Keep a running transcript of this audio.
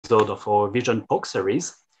episode of our Vision Talk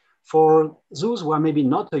series. For those who are maybe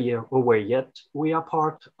not aware yet, we are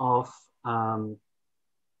part of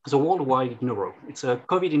the worldwide Neuro. It's a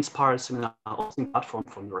COVID-inspired seminar hosting platform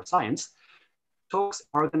for neuroscience. Talks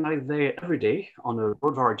are organized there every day on a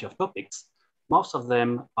broad variety of topics. Most of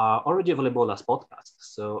them are already available as podcasts.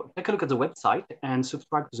 So take a look at the website and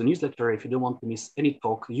subscribe to the newsletter if you don't want to miss any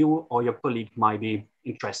talk you or your colleague might be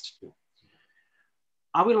interested in.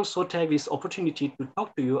 I will also take this opportunity to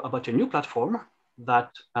talk to you about a new platform that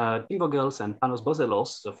Tim Vogels and Panos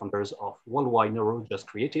Bozelos, the founders of Worldwide Neuro, just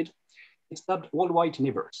created. It's dubbed Worldwide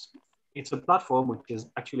Neighbors. It's a platform which is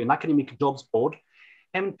actually an academic jobs board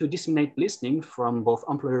aimed to disseminate listening from both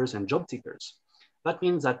employers and job seekers. That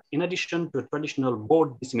means that in addition to a traditional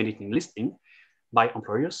board disseminating listening by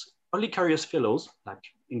employers, early careers fellows, like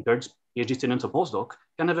interns, PhD students, or postdoc,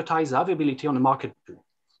 can advertise their availability on the market too.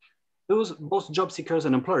 Both job seekers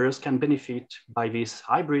and employers can benefit by this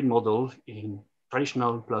hybrid model in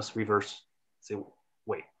traditional plus reverse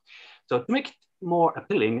way. So to make it more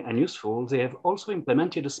appealing and useful, they have also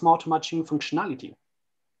implemented a smart matching functionality.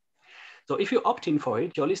 So if you opt in for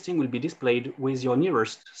it, your listing will be displayed with your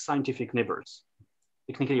nearest scientific neighbors.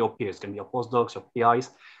 Technically, your peers can be your postdocs, your PIs,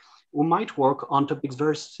 who might work on topics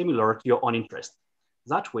very similar to your own interest.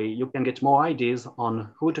 That way, you can get more ideas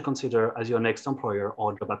on who to consider as your next employer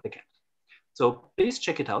or job applicant. So please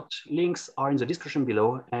check it out. Links are in the description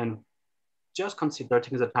below, and just consider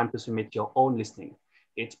taking the time to submit your own listening.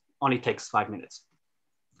 It only takes 5 minutes.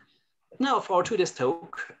 Now for today's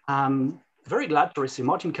talk, I'm very glad to receive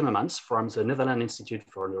Maarteen Kamermans from the Netherlands Institute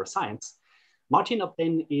for Neuroscience. Maarten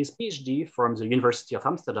obtained his PhD from the University of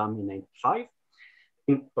Amsterdam in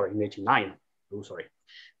 1989.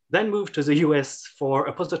 Then moved to the US for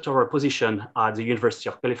a postdoctoral position at the University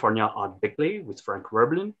of California at Berkeley with Frank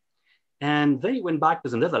Werblin. And then he went back to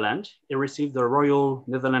the Netherlands. He received the Royal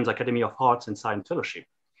Netherlands Academy of Arts and Science Fellowship.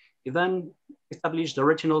 He then established the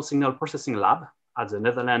Retinal Signal Processing Lab at the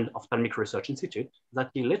Netherlands Ophthalmic Research Institute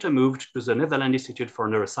that he later moved to the Netherlands Institute for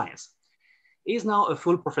Neuroscience. He is now a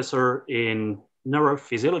full professor in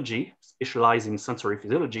neurophysiology, specialized in sensory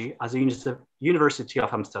physiology at the University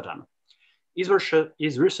of Amsterdam. His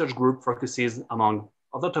research group focuses, among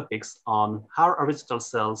other topics, on how original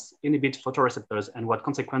cells inhibit photoreceptors and what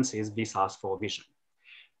consequences this has for vision.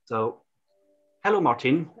 So, hello,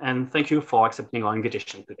 Maarten, and thank you for accepting our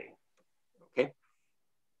invitation today. Okay.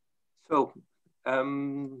 So, I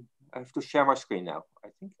have to share my screen now, I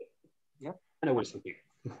think. Yeah. And I will thank you.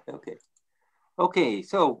 Okay. Okay,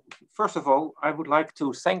 so first of all, I would like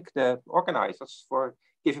to thank the organizers for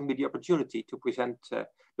giving me the opportunity to present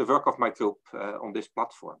the work of my group on this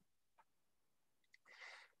platform.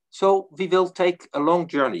 So we will take a long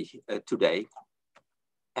journey today,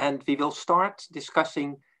 and we will start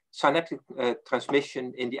discussing synaptic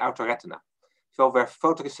transmission in the outer retina, so where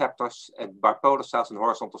photoreceptors and bipolar cells and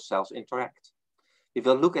horizontal cells interact. We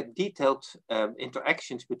will look at detailed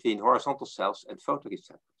interactions between horizontal cells and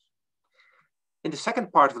photoreceptors. In the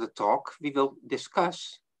second part of the talk, we will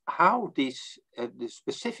discuss how the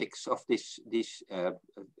specifics of these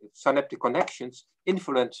synaptic connections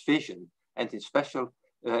influence vision, and in special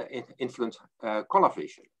influence color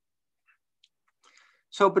vision.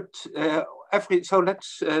 So,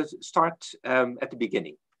 let's start at the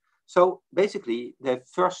beginning. So basically, the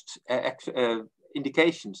first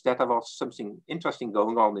indications that there was something interesting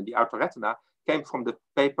going on in the outer retina came from the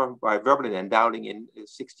paper by Werblin and Dowling in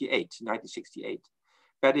 1968,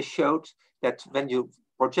 where they showed that when you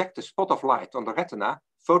project a spot of light on the retina,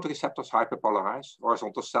 photoreceptors hyperpolarize,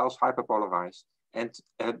 horizontal cells hyperpolarize, and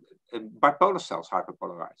bipolar cells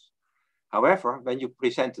hyperpolarize. However, when you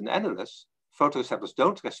present an annulus, photoreceptors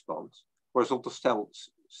don't respond, horizontal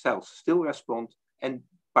cells still respond, and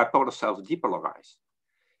bipolar cells depolarize.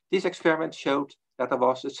 This experiment showed that there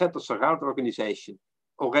was a central surround organization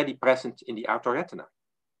already present in the outer retina.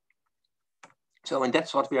 So, and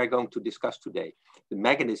that's what we are going to discuss today, the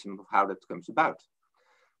mechanism of how that comes about.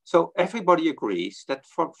 So everybody agrees that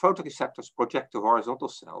photoreceptors project to horizontal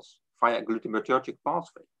cells via a glutamatergic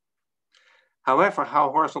pathway. However,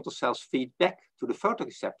 how horizontal cells feed back to the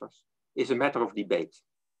photoreceptors is a matter of debate.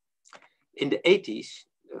 In the 80s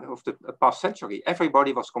of the past century,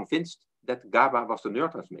 everybody was convinced that GABA was the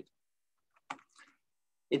neurotransmitter.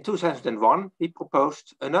 In 2001, we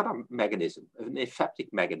proposed another mechanism, an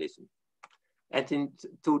aseptic mechanism. And in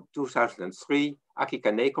 2003, Aki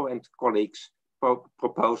Kaneko and colleagues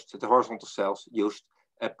proposed that the horizontal cells used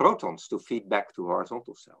protons to feed back to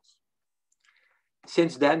horizontal cells.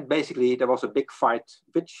 Since then, basically, there was a big fight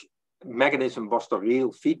which mechanism was the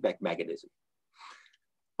real feedback mechanism.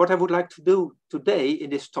 What I would like to do today in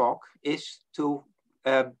this talk is to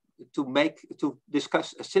to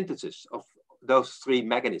discuss a synthesis of those three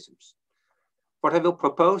mechanisms. What I will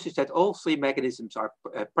propose is that all three mechanisms are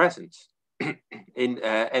present and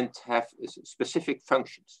have specific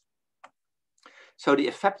functions. So the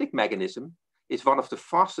ephaptic mechanism is one of the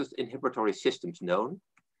fastest inhibitory systems known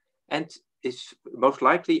and is most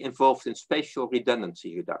likely involved in spatial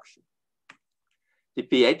redundancy reduction. The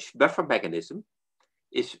pH buffer mechanism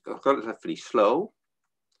is relatively slow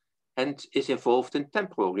and is involved in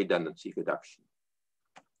temporal redundancy reduction.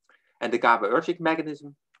 And the GABAergic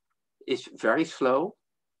mechanism is very slow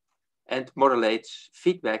and modulates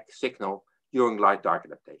feedback signal during light-dark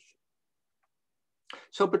adaptation.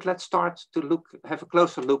 So, but let's start to have a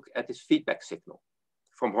closer look at this feedback signal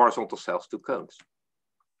from horizontal cells to cones.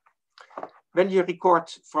 When you record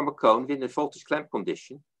from a cone with a voltage clamp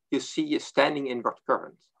condition, you see a standing inward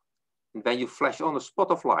current. And when you flash on a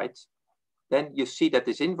spot of light, then you see that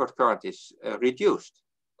this inward current is reduced.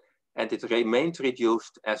 And it remains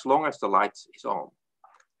reduced as long as the light is on.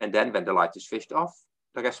 And then when the light is switched off,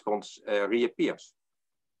 the response reappears.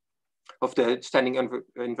 Of the standing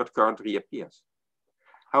inward current reappears.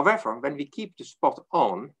 However, when we keep the spot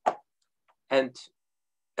on and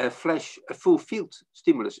flash a full field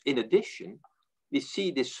stimulus in addition, we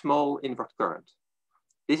see this small inward current.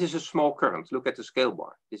 This is a small current. Look at the scale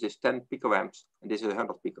bar. This is 10 picoamps and this is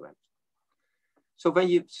 100 picoamps. So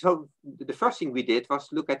the first thing we did was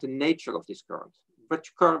look at the nature of this current.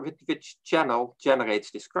 Which channel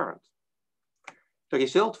generates this current? The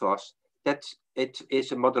result was that it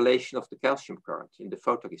is a modulation of the calcium current in the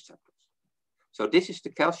photoreceptors. So this is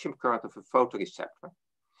the calcium current of a photoreceptor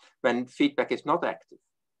when feedback is not active.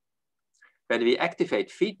 When we activate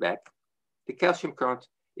feedback, the calcium current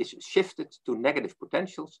is shifted to negative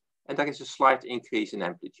potentials and there is a slight increase in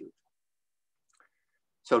amplitude.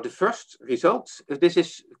 So the first result, this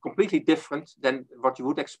is completely different than what you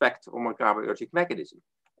would expect from a GABAergic mechanism.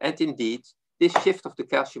 And indeed, this shift of the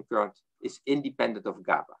calcium current is independent of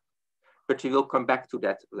GABA. But we will come back to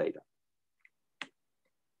that later.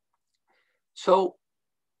 So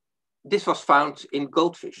this was found in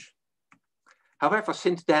goldfish. However,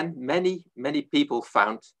 since then, many people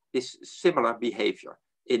found this similar behavior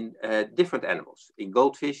in different animals, in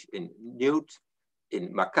goldfish, in newt,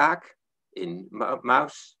 in macaque, in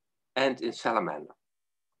mouse, and in salamander.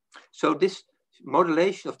 So this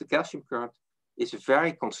modulation of the calcium current is a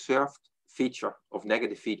very conserved feature of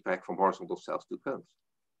negative feedback from horizontal cells to cones.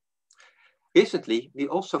 Recently, we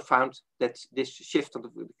also found that this shift of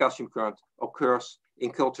the calcium current occurs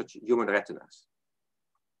in cultured human retinas.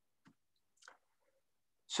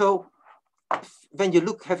 So when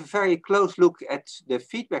you have a very close look at the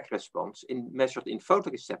feedback response measured in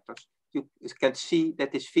photoreceptors, you can see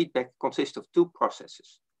that this feedback consists of two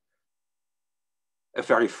processes. A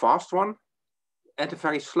very fast one and a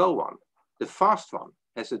very slow one. The fast one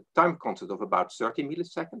has a time constant of about 30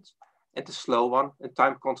 milliseconds, and the slow one a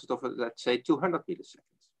time constant of, let's say, 200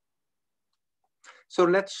 milliseconds.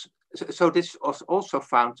 So this was also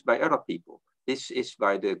found by other people. This is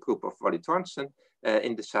by the group of Wally Thornton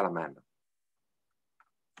in the salamander.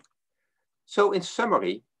 So in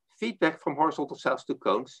summary, feedback from horizontal cells to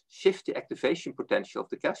cones shift the activation potential of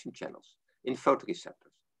the calcium channels in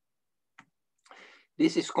photoreceptors.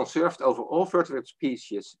 This is conserved over all vertebrate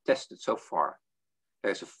species tested so far.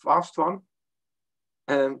 There's a fast one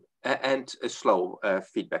and a slow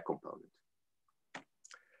feedback component.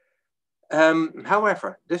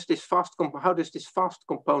 However, how does this fast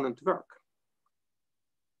component work?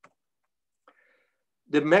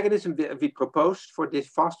 The mechanism we proposed for this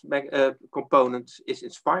fast component is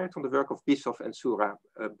inspired from the work of Bisov and Sura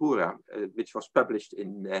Bura, which was published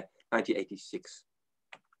in 1986.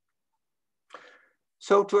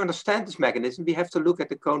 So to understand this mechanism, we have to look at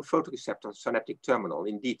the cone photoreceptor synaptic terminal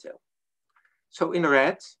in detail. So in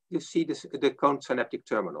red, you see the cone synaptic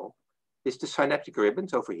terminal. This is the synaptic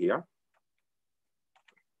ribbons over here,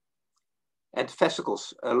 and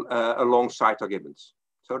vesicles alongside the ribbons.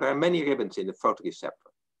 So there are many ribbons in the photoreceptor.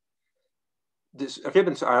 These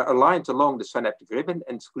ribbons are aligned along the synaptic ribbon,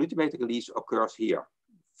 and glutamate release occurs here,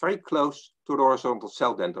 very close to the horizontal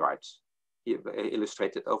cell dendrites, here,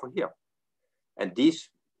 illustrated over here. And these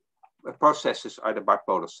processes are the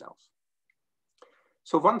bipolar cells.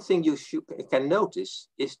 So one thing you can notice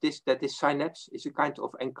is that this synapse is a kind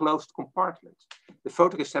of enclosed compartment. The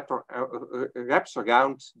photoreceptor wraps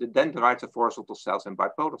around the dendrites of horizontal cells and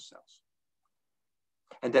bipolar cells.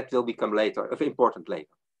 And that will become important later.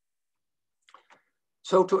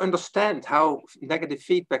 So to understand how negative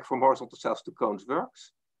feedback from horizontal cells to cones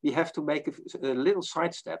works, we have to make a little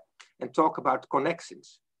sidestep and talk about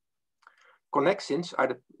connexins. Connexins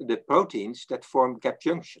are the proteins that form gap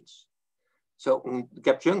junctions. So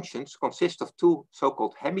gap junctions consist of two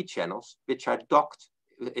so-called hemichannels, which are docked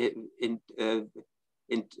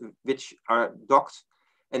which are docked,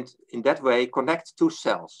 and in that way connect two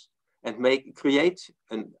cells and create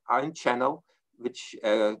an ion channel which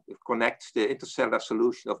connects the intercellular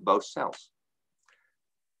solution of both cells.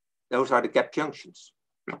 Those are the gap junctions.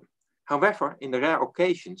 However, in the rare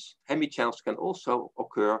occasions, hemichannels can also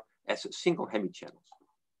occur as single hemichannels.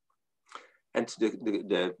 And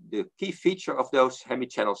the key feature of those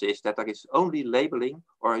hemichannels is that there is only labeling,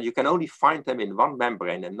 or you can only find them in one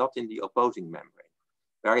membrane and not in the opposing membrane.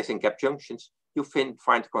 Whereas in gap junctions, you find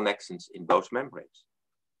connexins in both membranes.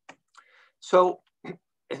 So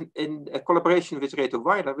in a collaboration with Reto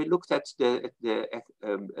Weiler, we looked at the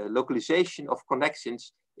localization of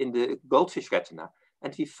connexins in the goldfish retina,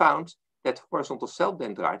 and we found that horizontal cell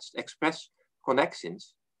dendrites express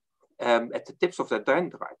connexins at the tips of their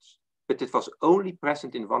dendrites, but it was only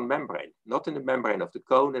present in one membrane, not in the membrane of the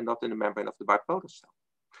cone and not in the membrane of the bipolar cell.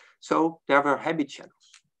 So there were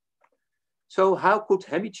hemichannels. So how could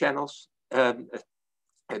hemichannels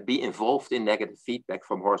be involved in negative feedback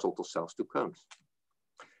from horizontal cells to cones?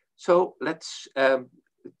 So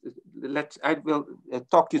I will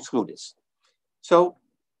talk you through this. So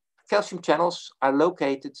calcium channels are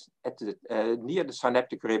located at near the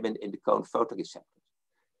synaptic ribbon in the cone photoreceptor.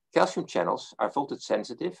 Calcium channels are voltage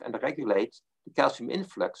sensitive and regulate the calcium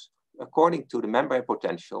influx according to the membrane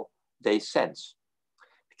potential they sense.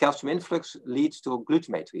 The calcium influx leads to a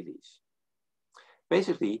glutamate release.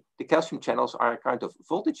 Basically, the calcium channels are a kind of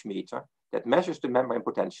voltage meter that measures the membrane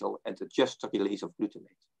potential and adjusts the release of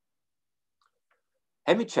glutamate.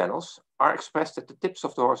 Hemichannels are expressed at the tips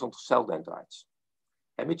of the horizontal cell dendrites.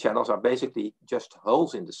 Hemichannels are basically just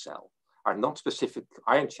holes in the cell, are non-specific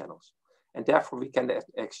ion channels, and therefore we can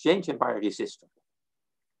exchange them by a resistor.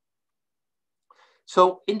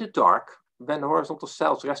 So in the dark, when horizontal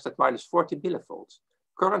cells rest at -40 millivolts,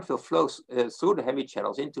 current will flow through the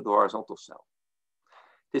hemichannels into the horizontal cell.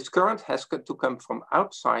 This current has to come from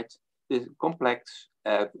outside the complex,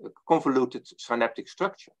 convoluted synaptic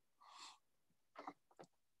structure.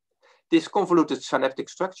 This convoluted synaptic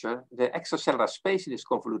structure, the extracellular space in this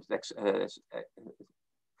convoluted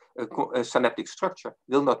synaptic structure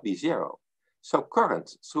will not be zero. So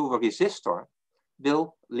current through a resistor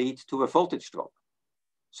will lead to a voltage drop.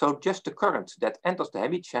 So just the current that enters the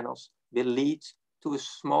hemichannels will lead to a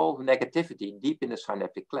small negativity deep in the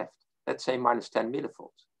synaptic cleft, let's say -10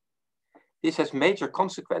 millivolts. This has major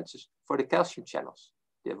consequences for the calcium channels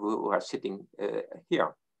who are sitting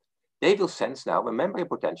here. They will sense now a membrane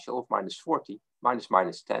potential of -40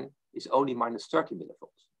 -10 is only -30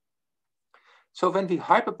 millivolts. So when we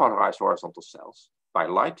hyperpolarize horizontal cells, by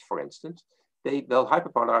light for instance, they will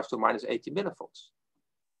hyperpolarize to -80 millivolts.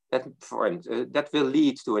 That will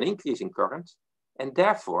lead to an increase in current and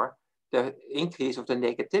therefore the increase of the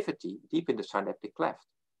negativity deep in the synaptic cleft.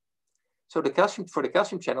 So for the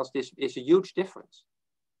calcium channels, this is a huge difference.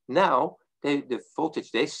 Now, the voltage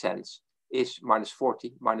they sense is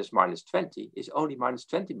 -40 -20 is only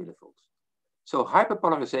 -20 millivolts. So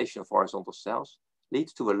hyperpolarization of horizontal cells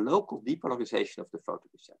leads to a local depolarization of the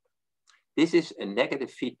photoreceptor. This is a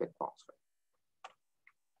negative feedback pathway.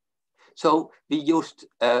 So we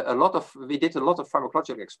did a lot of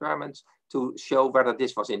pharmacological experiments to show whether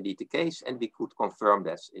this was indeed the case, and we could confirm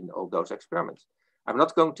that in all those experiments. I'm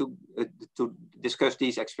not going to discuss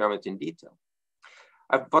these experiments in detail.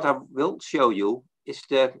 What I will show you is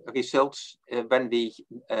the results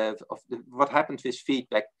what happens with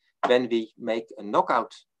feedback when we make a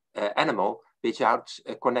knockout animal without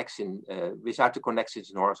the connexins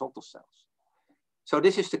in horizontal cells. So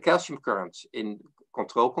this is the calcium current in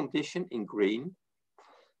control condition in green.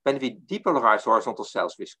 When we depolarize horizontal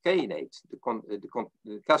cells with kainate, the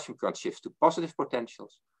calcium current shifts to positive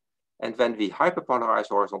potentials. And when we hyperpolarize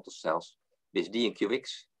horizontal cells with D and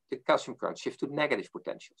QX, the calcium current shifts to negative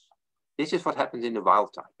potentials. This is what happens in the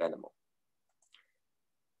wild type animal.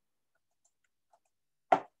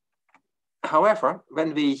 However,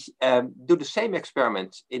 when we do the same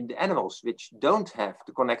experiment in the animals which don't have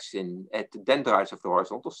the connection at the dendrites of the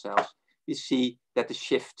horizontal cells, we see that the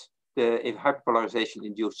hyperpolarization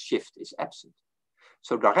induced shift is absent.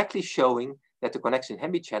 So directly showing that the connection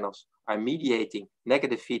hemichannels are mediating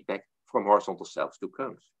negative feedback from horizontal cells to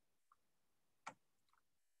cones.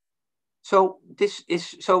 So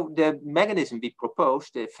the mechanism we propose,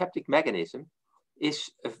 the Veptic mechanism,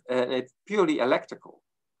 is purely electrical.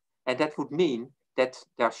 And that would mean that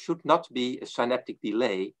there should not be a synaptic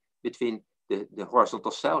delay between the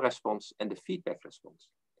horizontal cell response and the feedback response.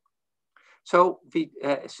 So we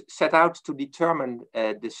set out to determine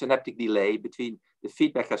the synaptic delay between the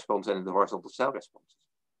feedback response and the horizontal cell responses.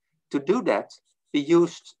 To do that, we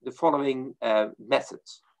used the following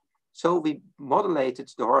methods. So we modulated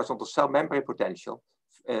the horizontal cell membrane potential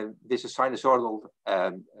with a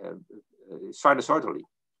sinusoidally,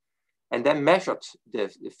 and then measured the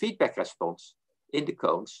feedback response in the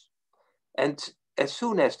cones. And as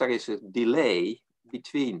soon as there is a delay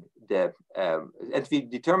between the, and we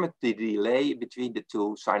determined the delay between the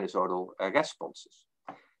two sinusoidal responses.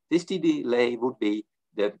 This delay would be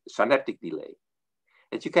the synaptic delay.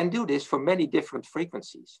 And you can do this for many different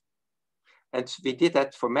frequencies. And we did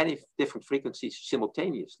that for many different frequencies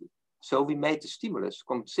simultaneously. So we made the stimulus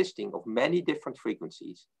consisting of many different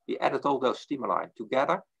frequencies. We added all those stimuli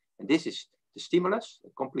together, and this is the stimulus, a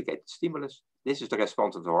complicated stimulus. This is the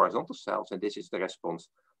response of the horizontal cells, and this is the response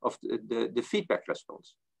of the feedback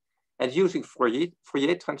response. And using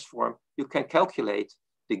Fourier transform, you can calculate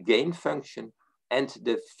the gain function and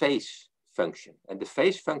the phase function. And the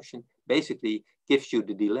phase function basically gives you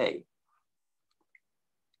the delay.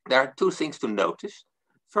 There are two things to notice.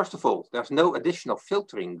 First of all, there's no additional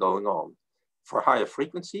filtering going on for higher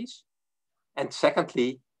frequencies. And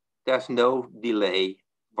secondly, there's no delay,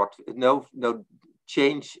 no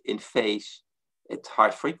change in phase at high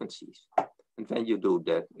frequencies. And when you do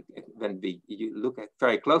that, you look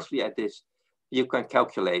very closely at this, you can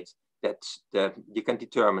calculate that you can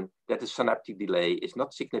determine that the synaptic delay is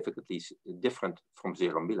not significantly different from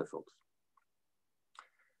 0 millivolts.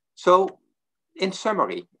 So, in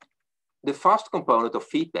summary, the fast component of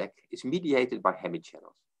feedback is mediated by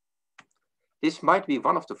hemichannels. This might be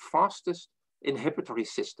one of the fastest inhibitory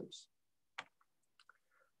systems.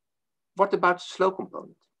 What about the slow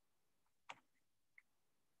component?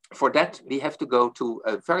 For that, we have to go to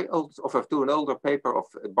a very old, to an older paper of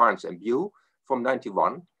Barnes and Bew from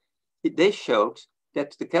 '91. They showed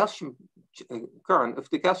that the calcium current of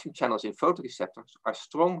the calcium channels in photoreceptors are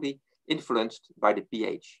strongly influenced by the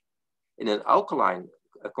pH. In an alkaline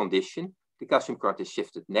condition, the calcium current is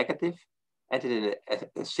shifted negative, and in an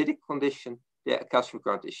acidic condition, the calcium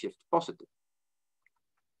current is shifted positive.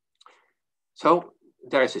 So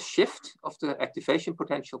there is a shift of the activation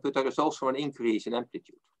potential, but there is also an increase in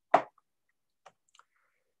amplitude.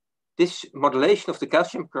 This modulation of the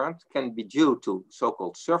calcium current can be due to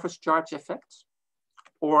so-called surface charge effects,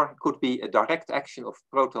 or could be a direct action of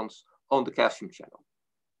protons on the calcium channel.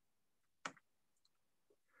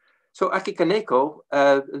 So Aki Kaneko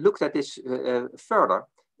looked at this further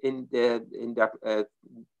in their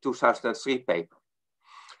 2003 paper.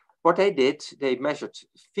 What they did, they measured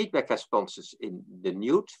feedback responses in the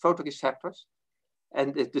nude photoreceptors,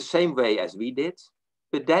 and the same way as we did,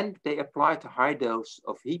 but then they applied a high dose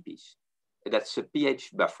of HEPs. That's a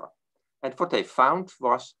pH buffer. And what they found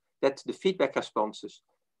was that the feedback responses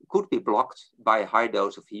could be blocked by a high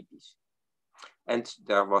dose of HEPs. And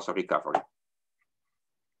there was a recovery.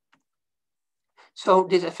 So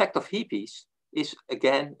this effect of HEPs is,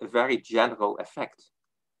 again, a very general effect.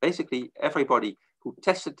 Basically, everybody who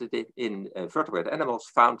tested it in vertebrate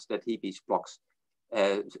animals found that HEPs blocks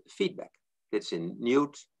feedback. It's in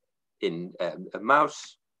newt, in a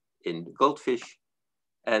mouse, in goldfish,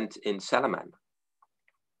 and in salamander.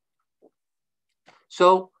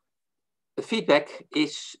 So the feedback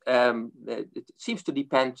is, it seems to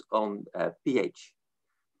depend on pH.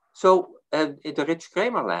 So the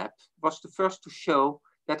Rich-Kramer lab was the first to show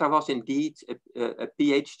that there was indeed a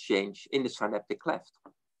pH change in the synaptic cleft.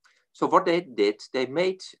 So what they did, they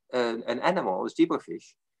made an animal, a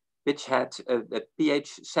zebrafish, which had a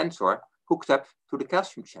pH sensor hooked up to the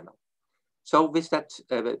calcium channel. So with that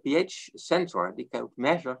pH sensor, they could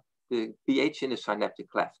measure the pH in the synaptic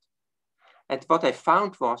cleft. And what they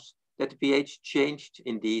found was that the pH changed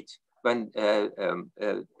indeed when in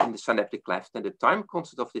the synaptic cleft, and the time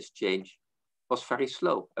constant of this change was very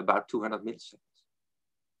slow, about 200 milliseconds.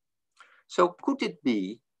 So could it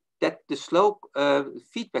be that the slow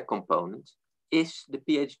feedback component is the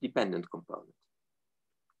pH dependent component?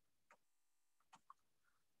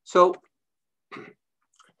 So,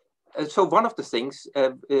 so one of the things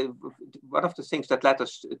that led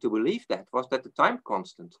us to believe that was that the time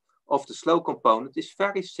constant of the slow component is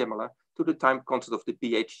very similar to the time constant of the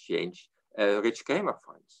pH change Rich-Kramer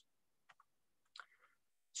finds.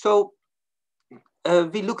 So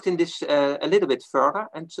we looked in this a little bit further,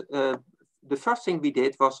 and the first thing we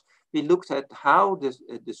did was we looked at how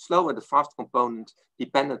the slow and the fast component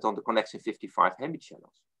depended on the connexin 55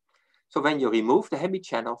 hemichannels. So when you remove the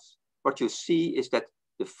hemichannels, what you see is that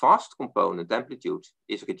the fast component amplitude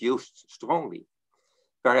is reduced strongly,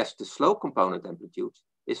 whereas the slow component amplitude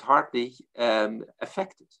is hardly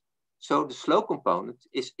affected. So the slow component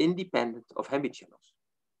is independent of hemichannels.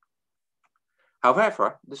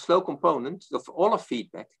 However, the slow component of all of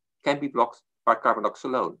feedback can be blocked by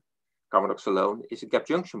carboxylone. Carboxylone is a gap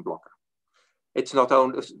junction blocker. It's not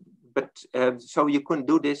only, but so you can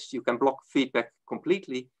do this, you can block feedback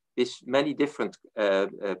completely with many different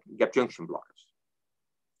gap junction blockers.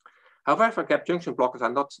 However, gap junction blockers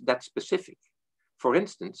are not that specific. For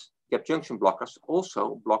instance, gap junction blockers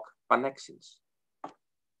also block pannexins.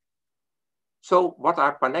 So what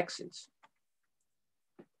are pannexins?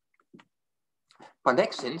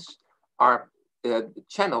 Pannexins are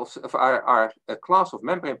channels of are a class of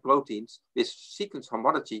membrane proteins with sequence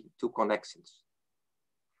homology to connexins.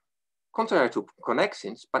 Contrary to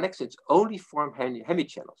connexins, pannexins only form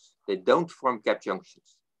hemichannels. They don't form gap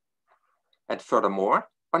junctions. And furthermore,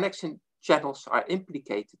 pannexin channels are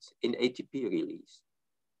implicated in ATP release.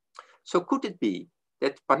 So could it be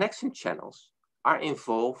that pannexin channels are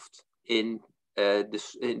involved in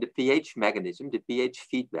the pH mechanism, the pH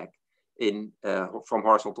feedback from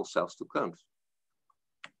horizontal cells to cones?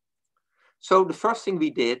 So the first thing we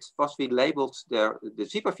did was we labeled the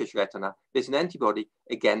zebrafish retina with an antibody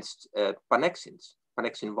against pannexins,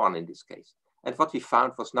 pannexin 1 in this case. And what we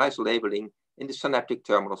found was nice labeling in the synaptic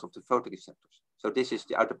terminals of the photoreceptors. So this is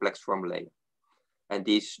the outer plexiform layer. And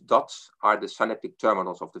these dots are the synaptic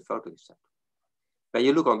terminals of the photoreceptor. When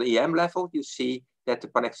you look on the EM level, you see that the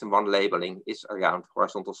pannexin 1 labeling is around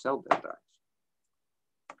horizontal cell dendrites.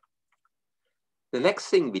 The next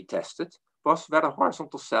thing we tested was whether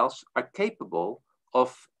horizontal cells are capable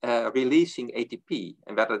of releasing ATP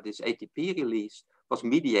and whether this ATP release was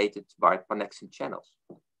mediated by pannexin channels.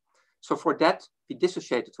 So for that, we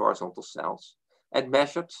dissociated horizontal cells and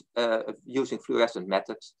measured using fluorescent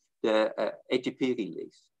methods the ATP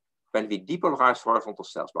release. When we depolarize horizontal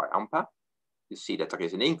cells by AMPA, you see that there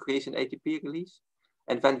is an increase in ATP release.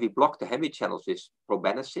 And when we block the hemichannels with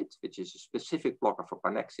probenecid, which is a specific blocker for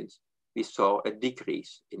pannexins, we saw a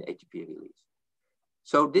decrease in ATP release.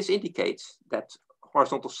 So this indicates that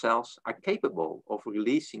horizontal cells are capable of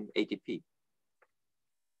releasing ATP.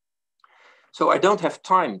 So I don't have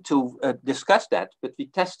time to discuss that, but we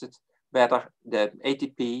tested whether the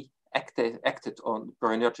ATP acted on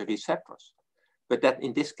purinergic receptors. But that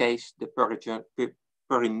in this case, the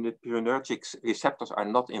purinergic receptors are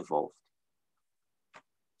not involved.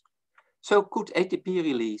 So could ATP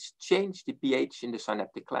release change the pH in the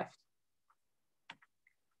synaptic cleft?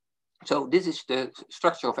 So this is the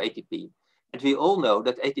structure of ATP. And we all know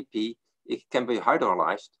that ATP can be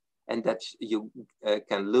hydrolyzed and that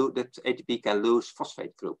ATP can lose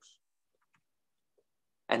phosphate groups.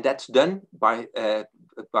 And that's done by an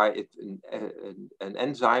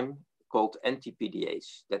enzyme called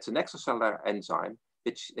NTPDase. That's an extracellular enzyme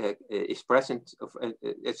which is present,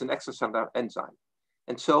 it's an extracellular enzyme.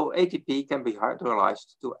 And so ATP can be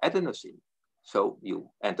hydrolyzed to adenosine. So you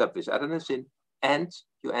end up with adenosine and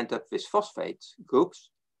you end up with phosphate groups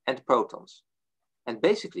and protons. And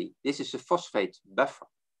basically, this is a phosphate buffer.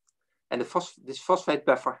 And this phosphate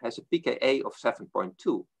buffer has a pKa of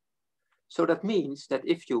 7.2. So that means that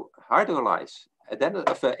if you hydrolyze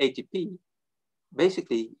ATP,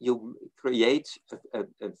 basically you create a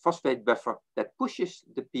phosphate buffer that pushes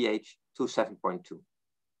the pH to 7.2.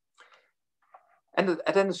 And the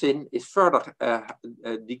adenosine is further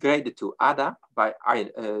degraded to ADA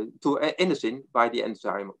to inosine by the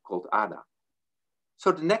enzyme called ADA.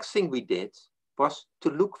 So the next thing we did was to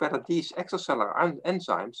look whether these extracellular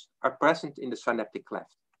enzymes are present in the synaptic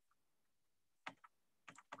cleft.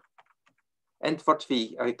 And what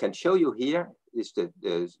I can show you here is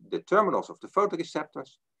the terminals of the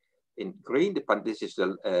photoreceptors. In green, this is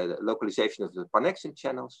the localization of the pannexin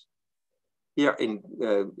channels. Here in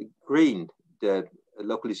green, the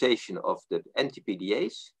localization of the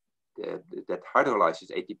NTPDase that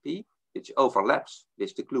hydrolyzes ATP, which overlaps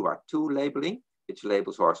with the GluR2 labeling, which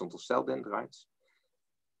labels horizontal cell dendrites.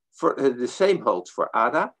 For the same holds for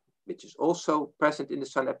ADA, which is also present in the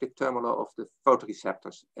synaptic terminal of the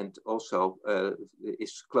photoreceptors and also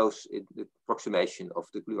is close in the approximation of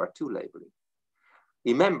the GluR2 labeling.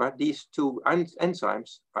 Remember, these two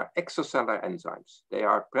enzymes are extracellular enzymes. They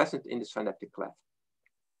are present in the synaptic cleft.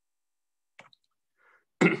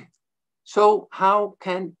 So how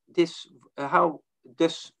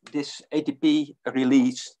does this ATP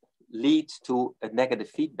release lead to a negative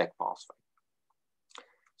feedback pathway?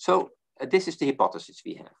 So this is the hypothesis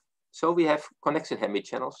we have. So we have connexin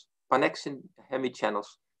hemichannels, pannexin hemichannels,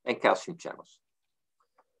 and calcium channels.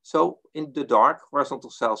 So in the dark,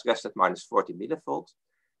 horizontal cells rest at -40 millivolts,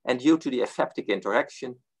 and due to the aseptic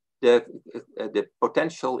interaction, the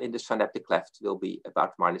potential in the synaptic cleft will be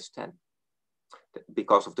about -10.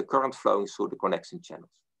 because of the current flowing through the connection channels.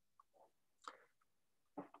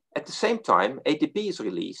 At the same time, ATP is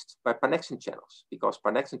released by connection channels because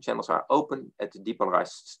connection channels are open at the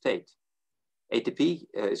depolarized state. ATP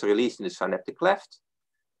is released in the synaptic cleft.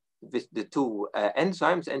 With the two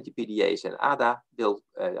enzymes, NTPDase and ADA, will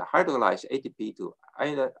hydrolyze ATP to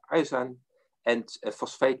iosine and a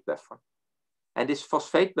phosphate buffer. And this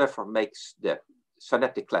phosphate buffer makes the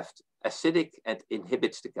synaptic cleft acidic and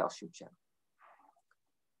inhibits the calcium channel.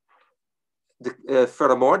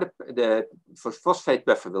 Furthermore, the phosphate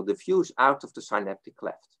buffer will diffuse out of the synaptic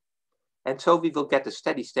cleft. And so we will get a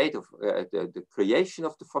steady state of the creation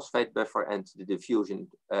of the phosphate buffer and the diffusion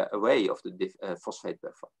away of the phosphate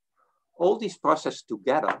buffer. All these processes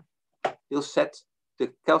together will set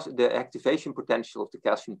the activation potential of the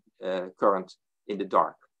calcium current in the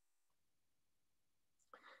dark.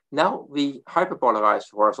 Now we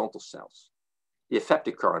hyperpolarize horizontal cells. The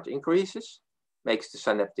effective current increases, makes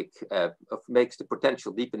the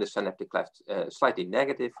potential deep in the synaptic cleft slightly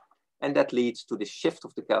negative, and that leads to the shift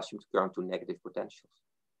of the calcium current to negative potentials.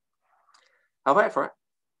 However,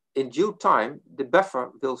 in due time, the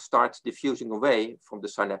buffer will start diffusing away from the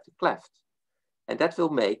synaptic cleft, and that will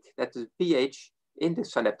make that the pH in the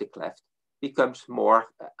synaptic cleft becomes more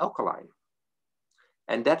alkaline,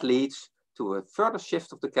 and that leads to a further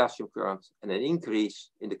shift of the calcium current and an increase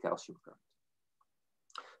in the calcium current.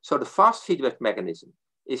 So the fast feedback mechanism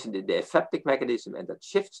is the effective mechanism, and that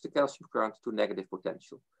shifts the calcium current to negative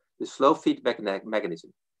potential. The slow feedback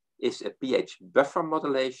mechanism is a pH buffer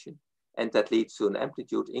modulation, and that leads to an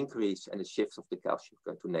amplitude increase and a shift of the calcium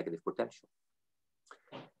current to negative potential.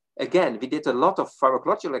 Again, we did a lot of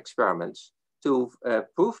pharmacological experiments to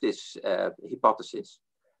prove this hypothesis,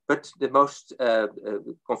 but the most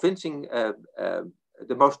convincing,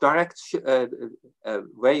 the most direct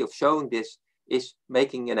way of showing this is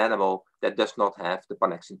making an animal that does not have the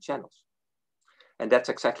connexin channels. And that's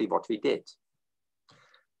exactly what we did.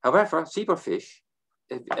 However, zebrafish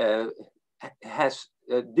has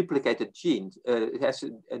a duplicated gene, it has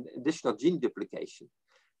an additional gene duplication.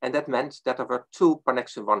 And that meant that there were two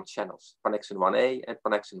connexin 1 channels, connexin 1A and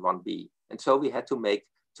connexin 1B. And so we had to make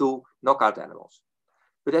two knockout animals.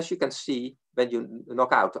 But as you can see, when you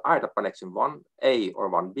knock out either connexin 1A or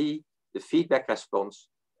 1B, the feedback response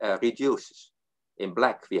reduces. In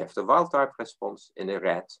black, we have the wild type response. In the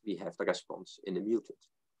red, we have the response in the mutant.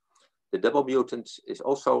 The double mutant is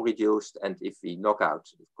also reduced. And if we knock out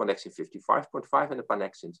connexin 55.5 in the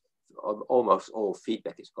connexins, almost all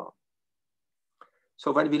feedback is gone.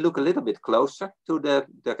 So when we look a little bit closer to the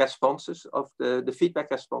responses of the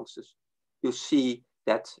feedback responses, you see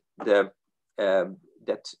that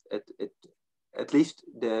at least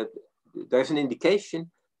there's an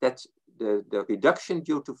indication that the reduction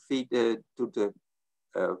due to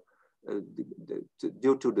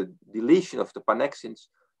due to the deletion of the connexins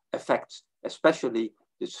affects especially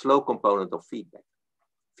the slow component of feedback.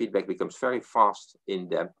 Feedback becomes very fast in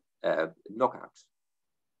the knockouts.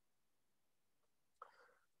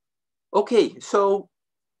 Okay, so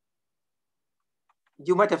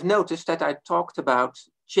you might have noticed that I talked about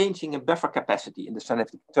changing a buffer capacity in the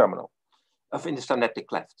synaptic terminal, in the synaptic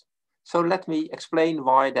cleft. So let me explain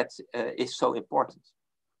why that is so important.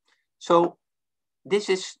 So this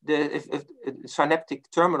is the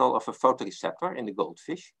synaptic terminal of a photoreceptor in the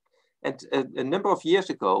goldfish. And a number of years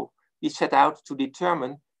ago, we set out to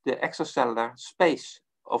determine the extracellular space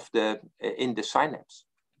of in the synapse.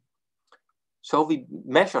 So we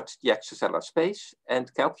measured the extracellular space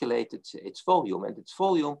and calculated its volume, and its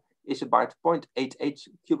volume is about 0.88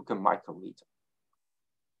 cubic micrometer.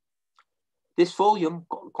 This volume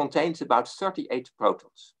contains about 38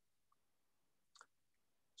 protons.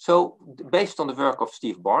 So based on the work of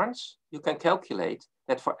Steve Barnes, you can calculate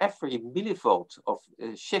that for every millivolt of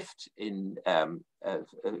shift in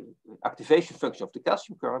activation function of the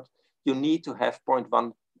calcium current, you need to have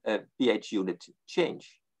 0.1 pH unit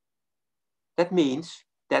change. That means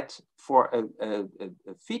that for a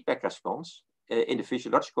feedback response in the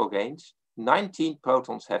physiological range, 19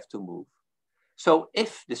 protons have to move. So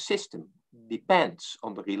if the system depends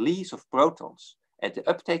on the release of protons and the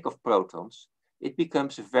uptake of protons, it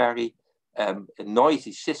becomes a very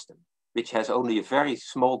noisy system, which has only a very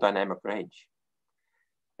small dynamic range.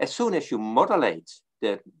 As soon as you modulate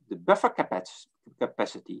the buffer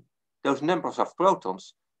capacity, those numbers of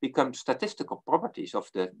protons become statistical properties of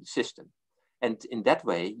the system. And in that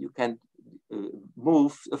way, you can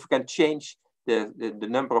change the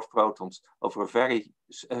number of protons over a very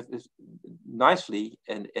nicely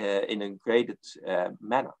and in a graded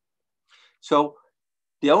manner. So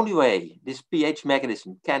the only way this pH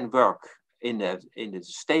mechanism can work in a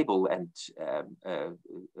stable and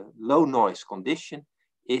low noise condition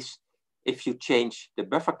is if you change the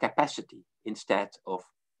buffer capacity instead of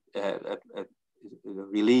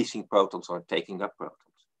releasing protons or taking up protons.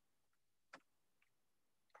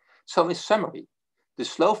 So in summary, the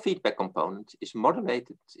slow feedback component is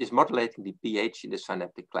modulating the pH in the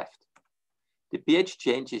synaptic cleft. The pH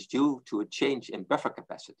change is due to a change in buffer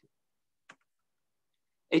capacity.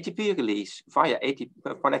 ATP release via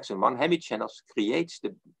connexin 1 hemichannels creates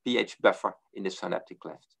the pH buffer in the synaptic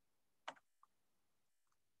cleft.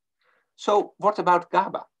 So what about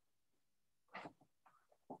GABA?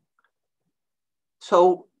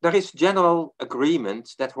 So there is general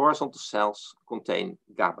agreement that horizontal cells contain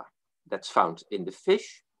GABA. That's found in the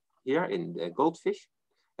fish, here in the goldfish.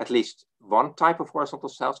 At least one type of horizontal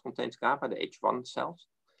cells contains GABA, the H1 cells.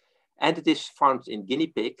 And it is found in guinea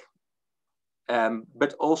pig.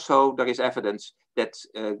 But also there is evidence that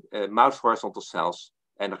mouse horizontal cells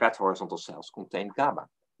and rat horizontal cells contain GABA.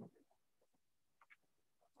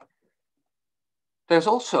 There's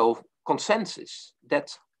also consensus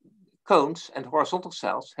that cones and horizontal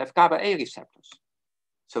cells have GABA-A receptors.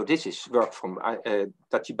 So this is work from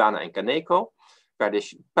Tachibana and Kaneko, where they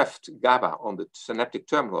puffed GABA on the synaptic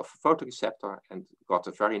terminal of a photoreceptor and got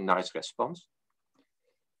a very nice response.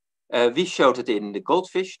 We showed it in the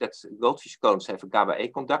goldfish, that goldfish cones have a GABA-A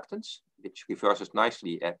conductance, which reverses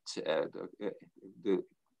nicely at the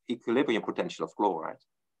equilibrium potential of chloride.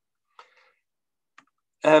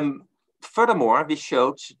 Furthermore, we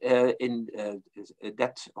showed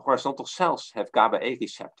that horizontal cells have GABA-A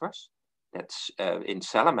receptors. That's in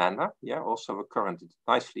salamander, yeah, also occurrent,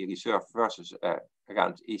 nicely reserved versus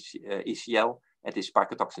around ECL, and is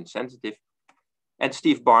pyrcotoxin sensitive. And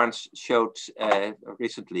Steve Barnes showed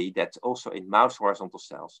recently that also in mouse horizontal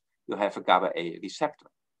cells, you have a GABA-A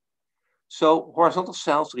receptor. So horizontal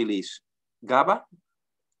cells release GABA,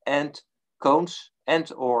 and cones and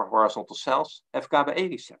or horizontal cells have GABA-A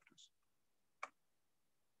receptors.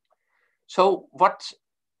 So what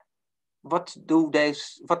does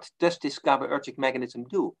this GABAergic mechanism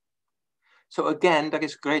do? So again, there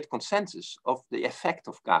is great consensus of the effect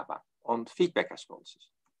of GABA on feedback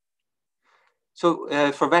responses. So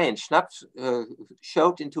Verwey and Schnaps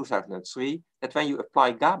showed in 2003 that when you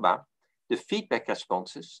apply GABA, the feedback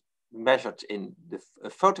responses measured in the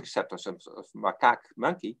photoreceptors of macaque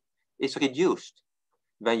monkey is reduced.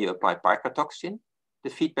 When you apply pyrcotoxin, the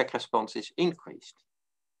feedback response is increased.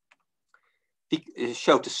 We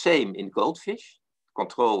showed the same in goldfish,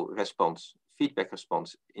 control response, feedback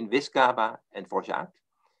response in Vis-GABA and Vorjat,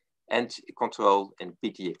 and control in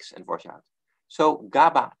PTX and Vorjat. So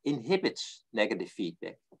GABA inhibits negative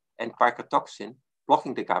feedback, and pyrcotoxin,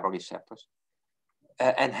 blocking the GABA receptors,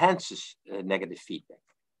 enhances negative feedback.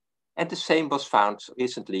 And the same was found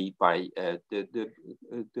recently by the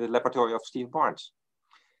laboratory of Steve Barnes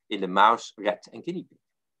in the mouse, rat, and guinea pig.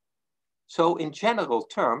 So in general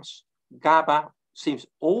terms, GABA seems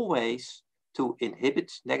always to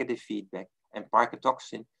inhibit negative feedback, and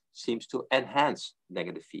pyrcotoxin seems to enhance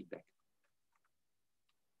negative feedback.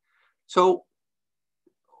 So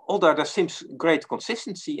although there seems great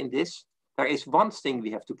consistency in this, there is one thing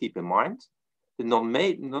we have to keep in mind. The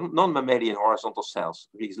non-mammalian horizontal cells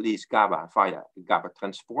release GABA via the GABA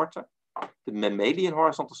transporter. The mammalian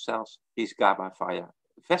horizontal cells release GABA via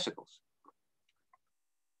vesicles.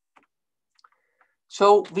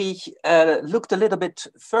 So we looked a little bit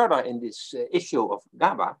further in this issue of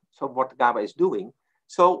GABA, so what GABA is doing.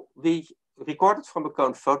 So we recorded from a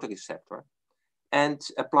cone photoreceptor and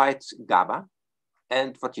applied GABA.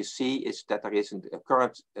 And what you see is that there is a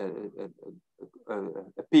current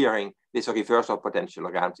appearing with a reversal potential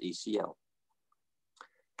around ECL.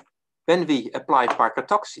 When we apply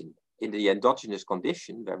pyrcotoxin in the endogenous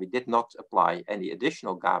condition, where we did not apply any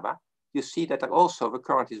additional GABA, you see that there also the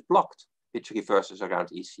current is blocked, which reverses around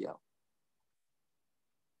ECL.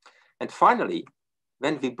 And finally,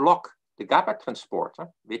 when we block the GABA transporter,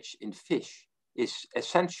 which in fish is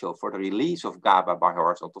essential for the release of GABA by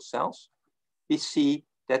horizontal cells, we see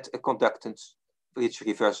that a conductance which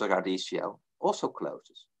reverses around ECL also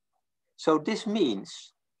closes. So this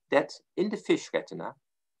means that in the fish retina,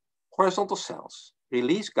 horizontal cells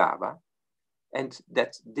release GABA, and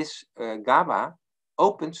that this GABA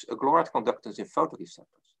opens a chloride conductance in photoreceptors.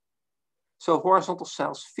 So horizontal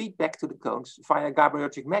cells feed back to the cones via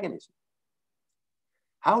GABAergic mechanism.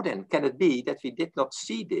 How then can it be that we did not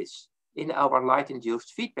see this in our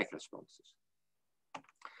light-induced feedback responses?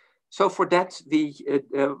 So for that, we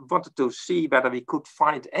wanted to see whether we could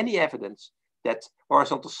find any evidence that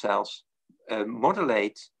horizontal cells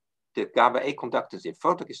modulate the GABA-A conductance in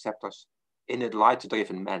photoreceptors in a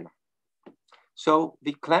light-driven manner. So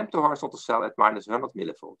we clamp the horizontal cell at minus 100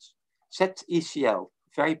 millivolts, set ECL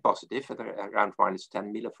very positive at around minus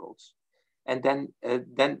 10 millivolts. And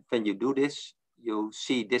then when you do this, you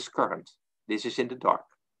see this current. This is in the dark.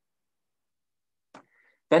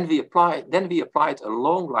 Then we applied a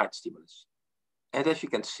long light stimulus. And as you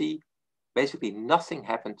can see, basically nothing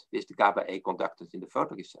happened with the GABA-A conductance in the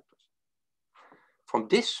photoreceptors. From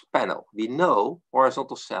this panel, we know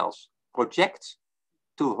horizontal cells project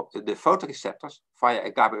to the photoreceptors via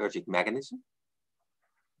a GABAergic mechanism.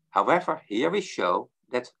 However, here we show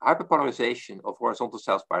that hyperpolarization of horizontal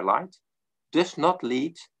cells by light does not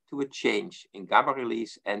lead to a change in GABA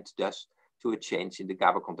release and thus to a change in the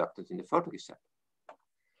GABA conductance in the photoreceptor.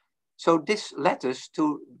 So this led us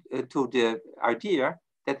to the idea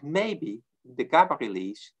that maybe the GABA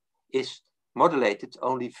release is modulated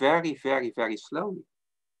only very, very, very slowly.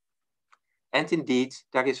 And indeed,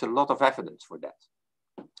 there is a lot of evidence for that.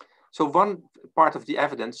 So one part of the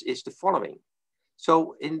evidence is the following.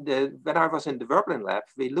 So when I was in the Verblin lab,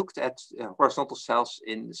 we looked at horizontal cells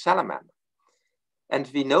in salamander. And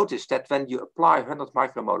we noticed that when you apply 100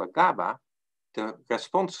 micromolar GABA, the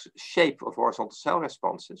response shape of horizontal cell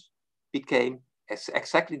responses became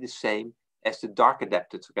exactly the same as the dark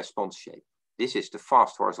adapted response shape. This is the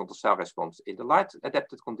fast horizontal cell response in the light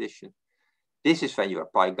adapted condition. This is when you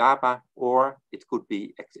apply GABA, or it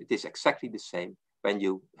is exactly the same when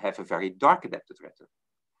you have a very dark adapted retina.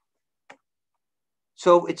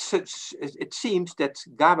 So it seems that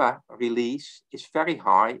GABA release is very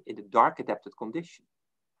high in the dark adapted condition.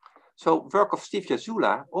 So work of Steve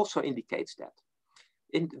Yazula also indicates that.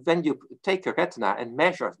 When you take a retina and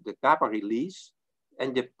measure the GABA release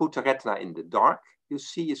and you put the retina in the dark, you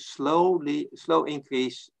see a slow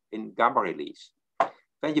increase in GABA release.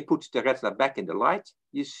 When you put the retina back in the light,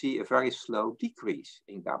 you see a very slow decrease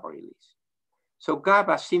in GABA release. So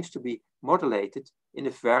GABA seems to be modulated in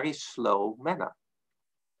a very slow manner.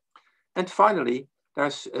 And finally,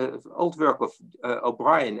 there's old work of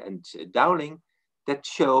O'Brien and Dowling that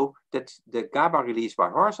show that the GABA release by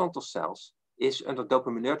horizontal cells is under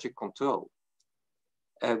dopaminergic control.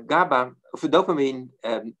 Dopamine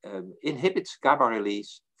inhibits GABA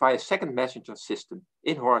release via second messenger system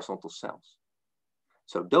in horizontal cells.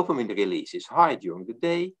 So dopamine release is high during the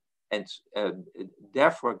day, and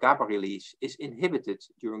therefore GABA release is inhibited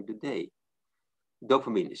during the day.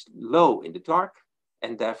 Dopamine is low in the dark,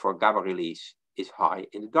 and therefore GABA release is high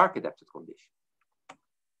in the dark adapted condition.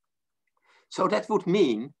 So that would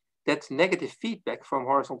mean that negative feedback from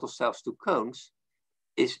horizontal cells to cones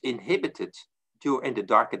is inhibited in the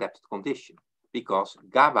dark adapted condition because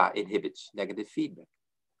GABA inhibits negative feedback.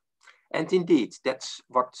 And indeed, that's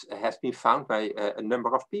what has been found by a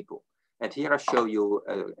number of people. And here I show you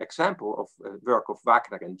an example of work of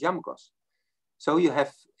Wagner and Jamgos. So you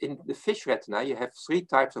have, in the fish retina, you have 3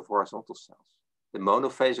 types of horizontal cells. The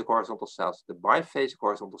monophasic horizontal cells, the biphasic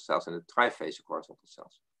horizontal cells, and the triphasic horizontal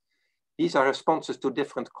cells. These are responses to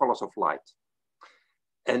different colors of light.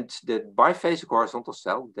 And the biphasic horizontal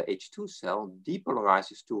cell, the H2 cell,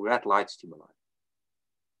 depolarizes to red light stimuli.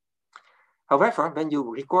 However, when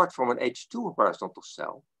you record from an H2 horizontal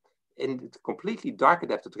cell in the completely dark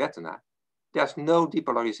adapted retina, there's no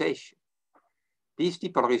depolarization. These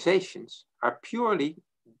depolarizations are purely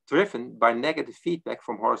driven by negative feedback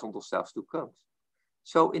from horizontal cells to cones.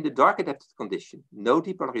 So in the dark adapted condition, no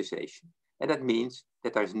depolarization, and that means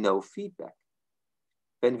that there is no feedback.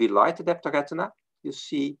 When we light adapt the retina, you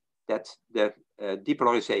see that the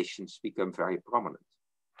depolarizations become very prominent.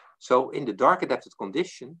 So in the dark adapted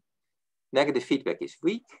condition, negative feedback is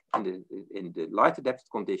weak, and in the light adapted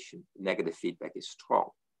condition, negative feedback is strong.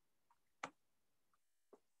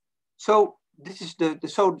 So this is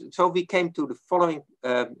so we came to the following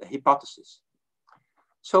hypothesis.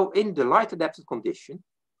 So in the light adapted condition,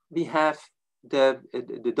 we have the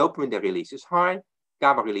dopamine release is high,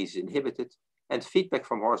 GABA release is inhibited, and feedback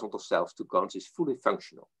from horizontal cells to cones is fully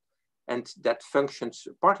functional. And that functions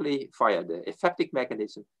partly via the ephaptic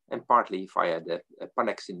mechanism and partly via the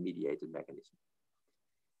pannexin-mediated mechanism.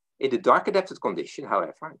 In the dark adapted condition,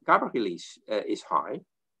 however, GABA release is high,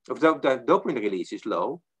 although the dopamine release is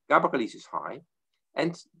low, GABA release is high,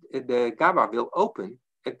 and the GABA will open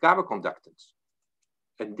a GABA conductance,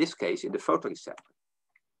 in this case in the photoreceptor.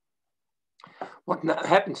 What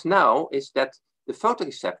happens now is that the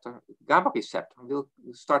photoreceptor, GABA receptor, will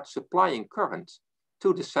start supplying current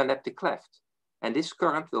to the synaptic cleft. And this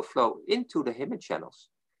current will flow into the heme channels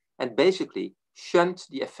and basically shunt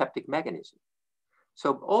the ephaptic mechanism.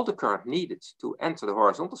 So all the current needed to enter the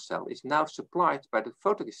horizontal cell is now supplied by the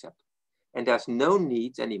photoreceptor. And there's no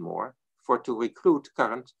need anymore to recruit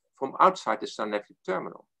current from outside the synaptic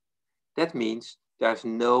terminal. That means there's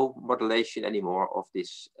no modulation anymore of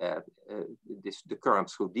this, the current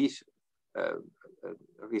through these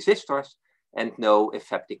resistors, and no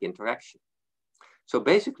ephaptic interaction. So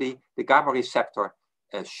basically, the GABA receptor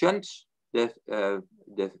shunts the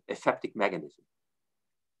ephaptic mechanism.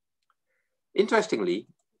 Interestingly,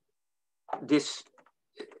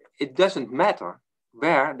 it doesn't matter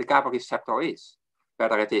where the GABA receptor is,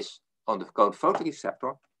 whether it is on the cone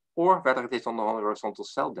photoreceptor or whether it is on the horizontal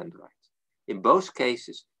cell dendrite. In both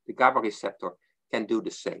cases, the GABA receptor can do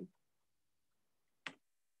the same.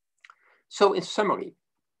 So in summary,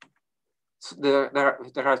 there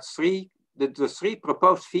are the three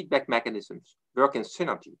proposed feedback mechanisms work in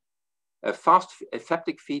synergy: a fast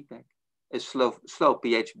ephaptic feedback, a slow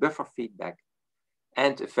pH buffer feedback,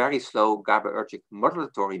 and a very slow GABAergic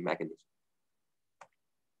modulatory mechanism.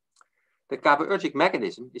 The GABAergic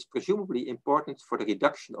mechanism is presumably important for the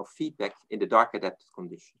reduction of feedback in the dark adapted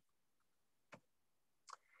condition.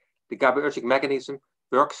 The GABAergic mechanism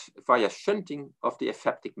works via shunting of the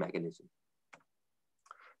ephaptic mechanism.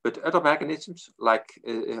 But other mechanisms like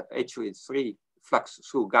H3 flux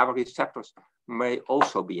through GABA receptors may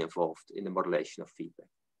also be involved in the modulation of feedback.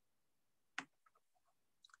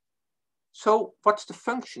 So what's the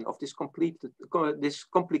function of this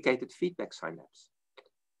complicated feedback synapse?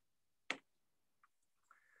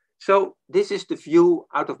 So this is the view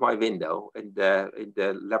out of my window in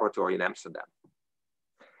the laboratory in Amsterdam.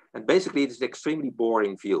 And basically it's an extremely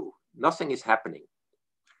boring view. Nothing is happening.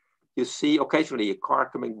 You see occasionally a car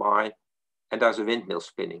coming by and there's a windmill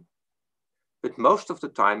spinning. But most of the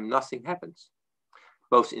time, nothing happens,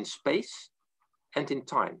 both in space and in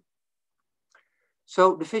time.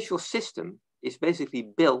 So the visual system is basically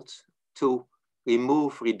built to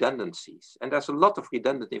remove redundancies. And there's a lot of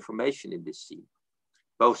redundant information in this scene,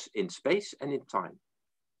 both in space and in time.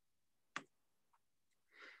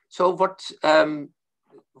 So what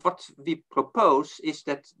we propose is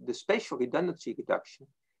that the spatial redundancy reduction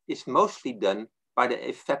is mostly done by the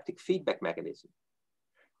ephaptic feedback mechanism,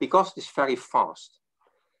 because it's very fast.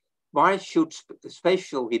 Why should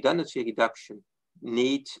spatial redundancy reduction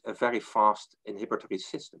need a very fast inhibitory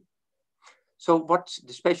system? So what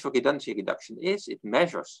the spatial redundancy reduction is, it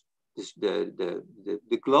measures the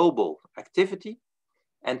global activity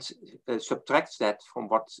and subtracts that from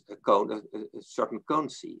what a certain cone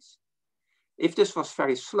sees. If this was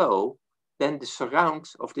very slow, then the surround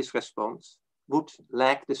of this response would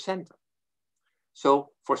lag the center.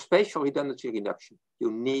 So for spatial redundancy reduction,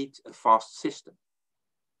 you need a fast system.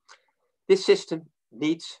 This system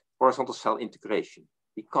needs horizontal cell integration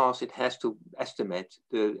because it has to estimate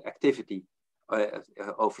the activity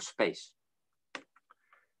over space.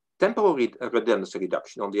 Temporal redundancy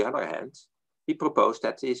reduction, on the other hand, we propose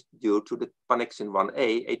that is due to the Pannexin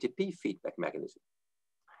 1A ATP feedback mechanism.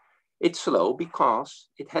 It's slow because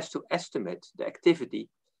it has to estimate the activity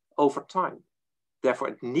over time. Therefore,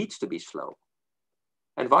 it needs to be slow.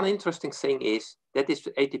 And one interesting thing is that this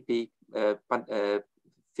ATP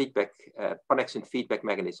Pannexin feedback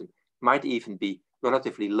mechanism might even be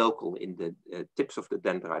relatively local in the tips of the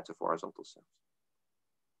dendrites of horizontal cells.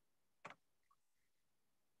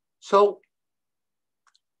 So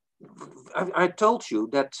I told you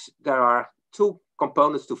that there are two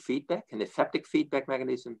components to feedback: an ephaptic feedback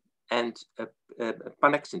mechanism and a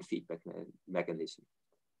Pannexin feedback mechanism.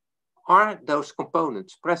 Are those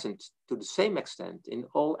components present to the same extent in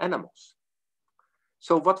all animals?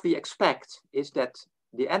 So what we expect is that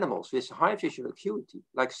the animals with high visual acuity,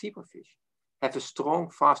 like zebrafish, have a strong,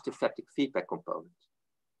 fast ephaptic feedback component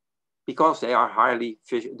because they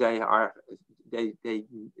are they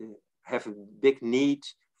have a big need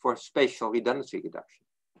for spatial redundancy reduction.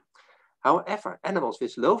 However, animals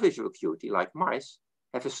with low visual acuity, like mice,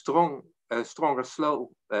 have a stronger slow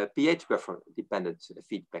pH buffer dependent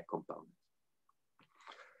feedback component.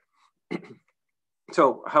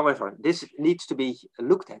 So, however, this needs to be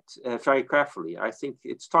looked at very carefully. I think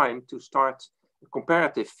it's time to start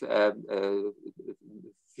comparative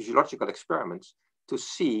physiological experiments to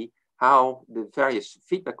see how the various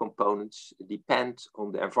feedback components depend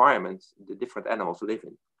on the environment the different animals live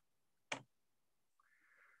in.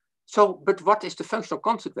 So, but what is the functional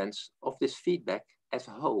consequence of this feedback as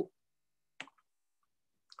a whole?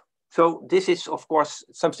 So this is, of course,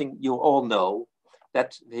 something you all know,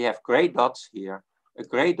 that we have gray dots here. A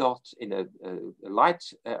gray dot in a light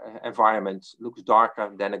environment looks darker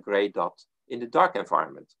than a gray dot in the dark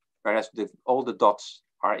environment, whereas all the dots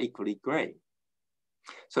are equally gray.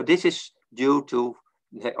 So this is due to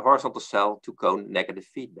the horizontal cell to cone negative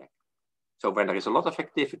feedback. So when there is a lot of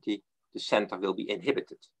activity, the center will be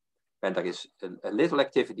inhibited. When there is a little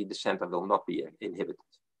activity, the center will not be inhibited.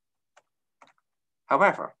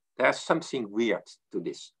 However, there's something weird to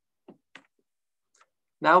this.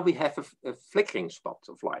 Now we have a flickering spot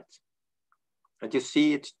of light. And you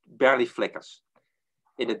see it barely flickers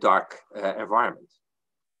in a dark environment.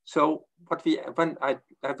 So I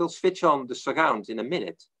will switch on the surround in a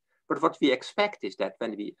minute, but what we expect is that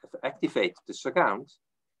when we activate the surround,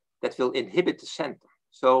 that will inhibit the center.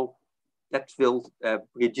 So that will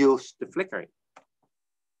reduce the flickering.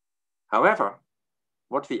 However,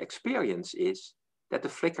 what we experience is that the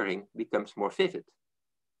flickering becomes more vivid.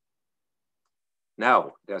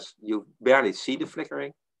 Now you barely see the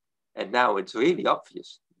flickering, and now it's really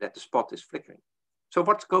obvious that the spot is flickering. So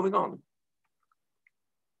what's going on?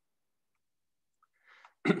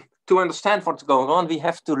 To understand what's going on, we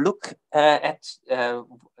have to look at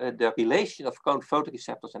the relation of cone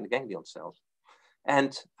photoreceptors and the ganglion cells,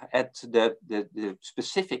 and at the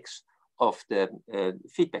specifics of the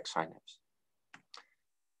feedback synapse.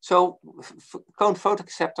 So cone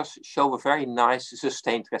photoreceptors show a very nice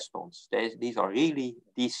sustained response. These are really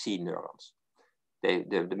DC neurons.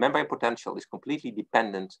 The membrane potential is completely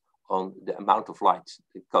dependent on the amount of light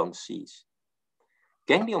the cone sees.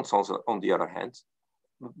 Ganglions, on the other hand,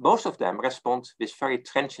 most of them respond with very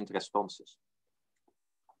transient responses.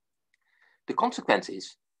 The consequence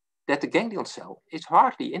is that the ganglion cell is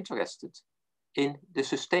hardly interested in the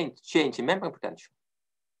sustained change in membrane potential.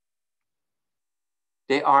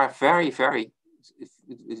 They are very, very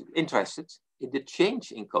interested in the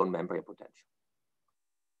change in cone membrane potential.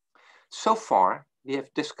 So far, we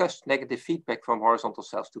have discussed negative feedback from horizontal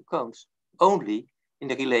cells to cones only in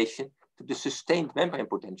the relation to the sustained membrane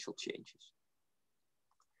potential changes.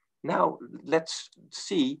 Now, let's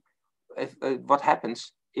see what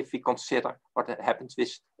happens if we consider what happens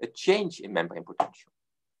with a change in membrane potential.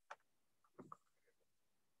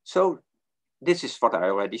 So this is what I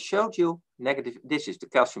already showed you. This is the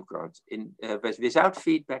calcium current without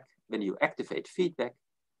feedback. When you activate feedback,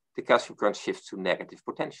 the calcium current shifts to negative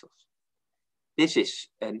potentials. This is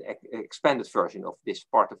an expanded version of this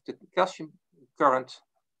part of the calcium current.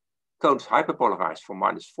 Cones hyperpolarize from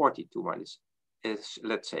 -40 to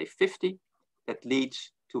let's say 50. That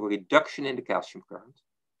leads to a reduction in the calcium current.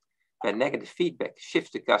 When negative feedback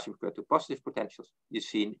shifts the calcium current to positive potentials, you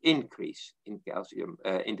see an increase in calcium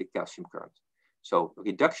in the calcium current. So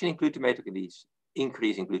reduction in glutamate release,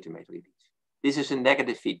 increase in glutamate release. This is a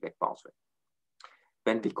negative feedback pathway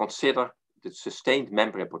when we consider the sustained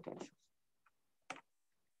membrane potential.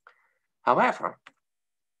 However,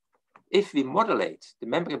 if we modulate the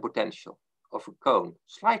membrane potential of a cone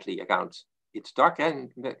slightly around its dark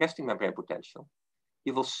resting membrane potential,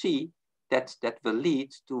 you will see that will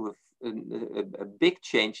lead to a big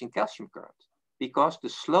change in calcium current, because the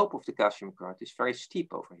slope of the calcium current is very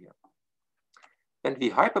steep over here. When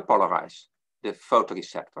we hyperpolarize the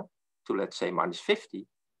photoreceptor to, let's say, -50,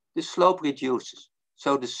 the slope reduces.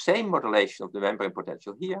 So the same modulation of the membrane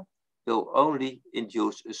potential here will only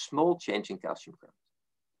induce a small change in calcium current.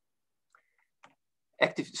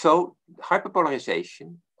 So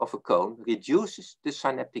hyperpolarization of a cone reduces the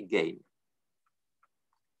synaptic gain.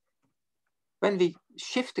 When we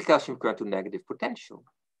shift the calcium current to negative potential,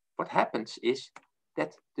 what happens is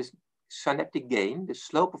that the synaptic gain, the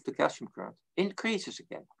slope of the calcium current, increases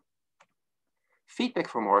again. Feedback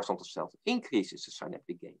from horizontal cells increases the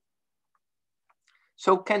synaptic gain.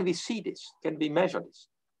 So can we see this? Can we measure this?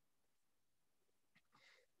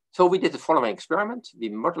 So we did the following experiment. We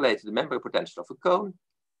modulated the membrane potential of a cone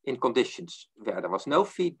in conditions where there was no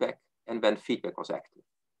feedback and when feedback was active.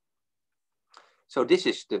 So this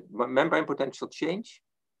is the membrane potential change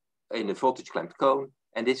in a voltage clamped cone,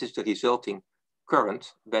 and this is the resulting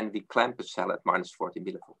current when we clamp a cell at -40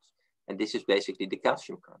 millivolts. And this is basically the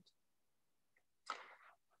calcium current.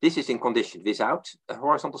 This is in condition without a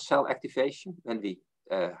horizontal cell activation. When we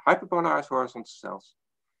hyperpolarize horizontal cells,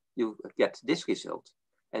 you get this result.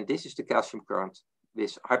 And this is the calcium current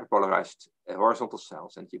with hyperpolarized horizontal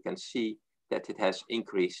cells. And you can see that it has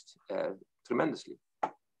increased tremendously.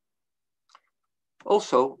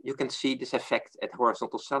 Also, you can see this effect at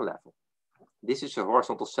horizontal cell level. This is a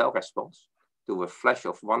horizontal cell response to a flash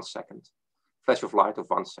of 1 second, flash of light of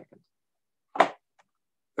 1 second.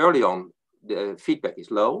 Early on, the feedback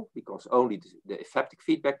is low because only the ephaptic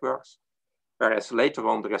feedback works. Whereas later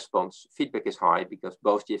on, the response feedback is high because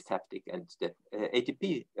both the ephaptic and the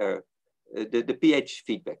ATP, the pH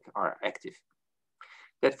feedback are active.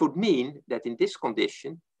 That would mean that in this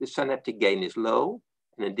condition, the synaptic gain is low,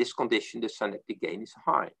 and in this condition, the synaptic gain is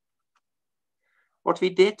high. What we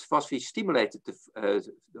did was we stimulated the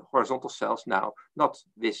horizontal cells now, not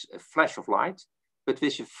with a flash of light, but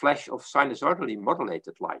with a flash of sinusoidally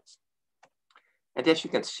modulated light. And as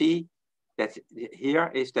you can see, that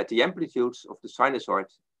here is that the amplitudes of the sinusoid,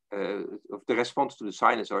 of the response to the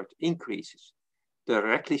sinusoid increases,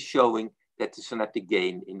 directly showing that the synaptic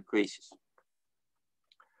gain increases.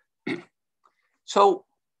 So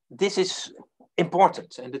this is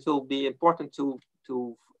important, and it will be important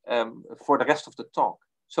for the rest of the talk.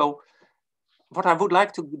 So what I would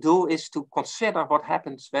like to do is to consider what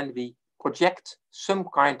happens when we project some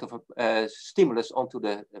kind of a stimulus onto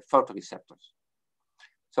the photoreceptors.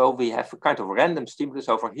 So we have a kind of random stimulus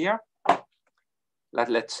over here.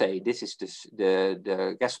 Let's say this is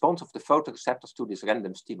the response of the photoreceptors to this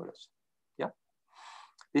random stimulus. Yeah,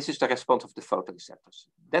 this is the response of the photoreceptors.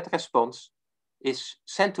 That response is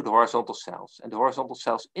sent to the horizontal cells, and the horizontal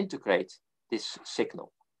cells integrate this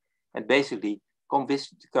signal and basically come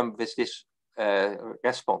with this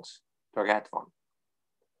response, the red one,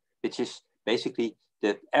 which is basically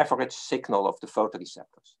the average signal of the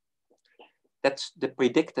photoreceptors. That's the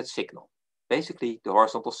predicted signal. Basically, the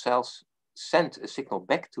horizontal cells send a signal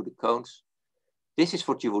back to the cones. This is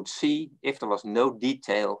what you would see if there was no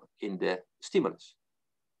detail in the stimulus.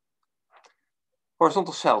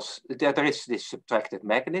 Horizontal cells, there is this subtractive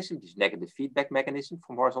mechanism, this negative feedback mechanism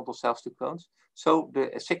from horizontal cells to cones. So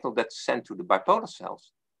the signal that's sent to the bipolar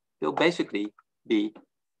cells will basically be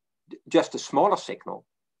just a smaller signal,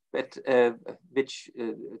 but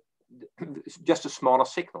just a smaller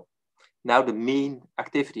signal. Now the mean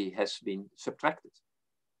activity has been subtracted.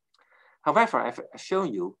 However, I've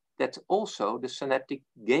shown you that also the synaptic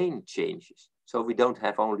gain changes. So we don't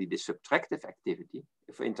have only the subtractive activity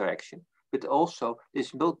of interaction, but also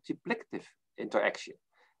this multiplicative interaction.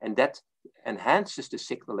 And that enhances the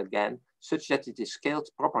signal again, such that it is scaled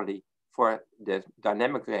properly for the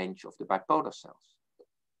dynamic range of the bipolar cells.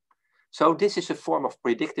 So this is a form of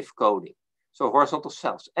predictive coding. So horizontal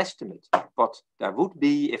cells estimate what there would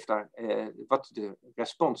be if there, what the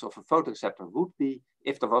response of a photoreceptor would be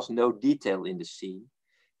if there was no detail in the scene.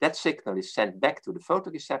 That signal is sent back to the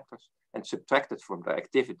photoreceptors and subtracted from their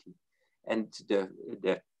activity. And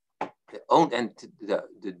the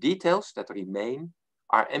details that remain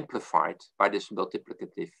are amplified by this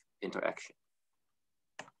multiplicative interaction.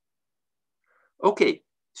 Okay,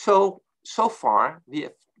 so far we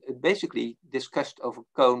have basically discussed over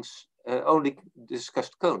cones, only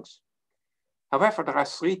discussed cones. However, there are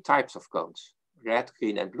three types of cones: red,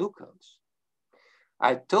 green, and blue cones.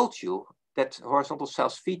 I told you that horizontal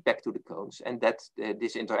cells feed back to the cones, and that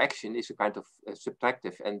this interaction is a kind of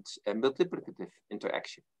subtractive and multiplicative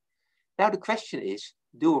interaction. Now the question is,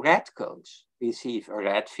 do red cones receive a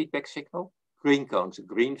red feedback signal, green cones a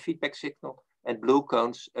green feedback signal, and blue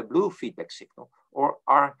cones a blue feedback signal? Or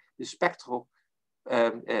are the spectral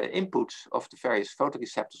inputs of the various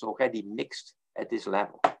photoreceptors already mixed at this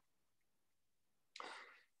level?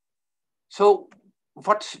 So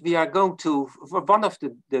what we are going to, one of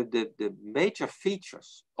the major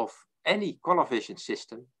features of any color vision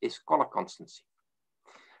system is color constancy.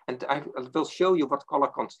 And I will show you what color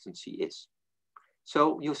constancy is.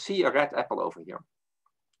 So you see a red apple over here.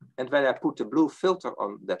 And when I put a blue filter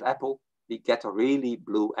on that apple, we get a really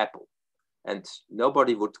blue apple. And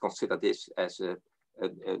nobody would consider this as a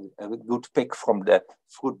good pick from the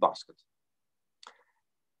fruit basket.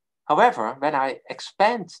 However, when I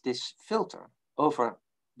expand this filter over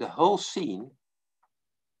the whole scene,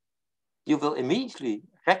 you will immediately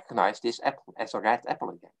recognize this apple as a red apple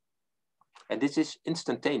again. And this is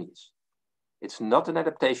instantaneous. It's not an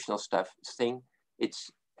adaptational thing,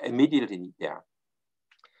 it's immediately there.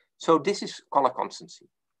 So this is color constancy.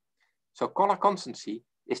 So color constancy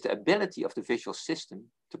is the ability of the visual system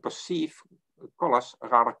to perceive colors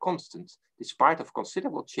rather constant, despite of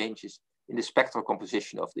considerable changes in the spectral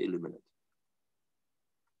composition of the illuminant.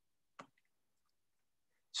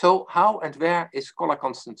 So how and where is color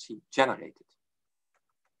constancy generated?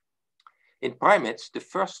 In primates, the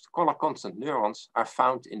first color constant neurons are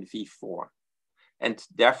found in V4. And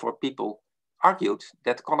therefore people argued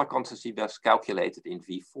that color constancy was calculated in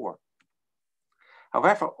V4.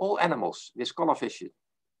 However, all animals with color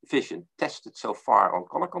vision tested so far on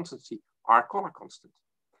color constancy are color constant.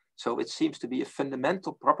 So it seems to be a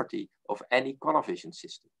fundamental property of any color vision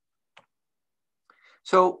system.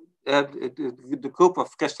 So the group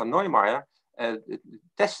of Christa Neumeier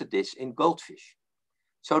tested this in goldfish.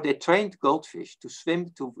 So they trained goldfish to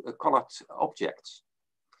swim to colored objects.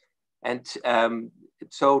 And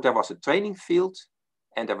so there was a training field,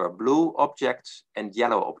 and there were blue objects and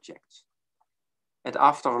yellow objects. And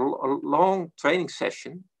after a long training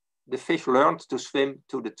session, the fish learned to swim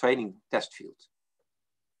to the training test field.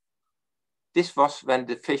 This was when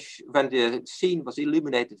the scene was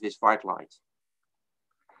illuminated with white light.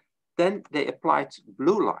 Then they applied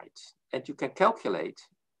blue light and you can calculate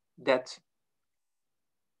that,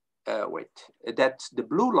 that the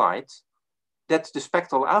blue light, that the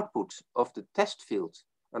spectral output of the test field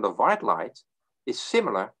under white light is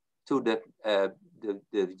similar to the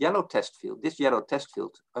yellow test field, this yellow test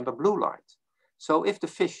field under blue light. So if the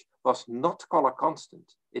fish was not color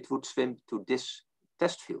constant, it would swim to this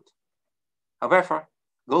test field. However,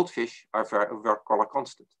 goldfish were color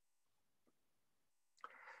constant.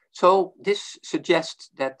 So this suggests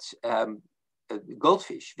that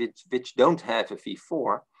goldfish which don't have a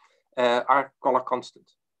V4 are color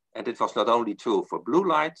constant. And it was not only true for blue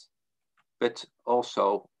light, but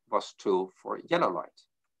also was true for yellow light.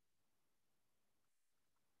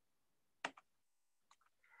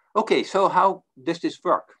 Okay, so how does this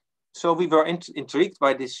work? So we were intrigued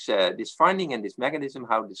by this, this finding and this mechanism,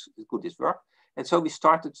 how could this work? And so we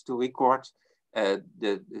started to record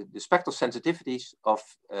the spectral sensitivities of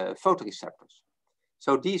photoreceptors.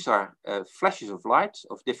 So these are flashes of light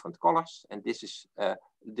of different colors, and this is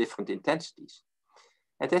different intensities.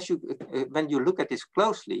 And as when you look at this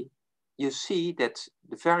closely, you see that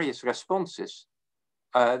the various responses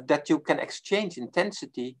that you can exchange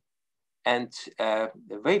intensity and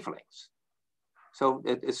wavelengths. So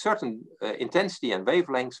a certain intensity and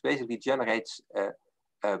wavelengths basically generates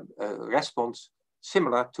a response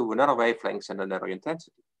similar to another wavelength and another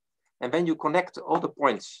intensity. And when you connect all the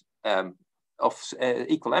points of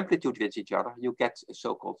equal amplitude with each other, you get a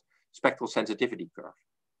so-called spectral sensitivity curve.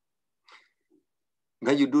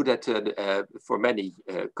 When you do that for many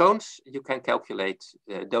cones, you can calculate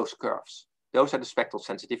those curves. Those are the spectral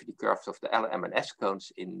sensitivity curves of the L, M, and S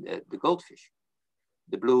cones in the goldfish.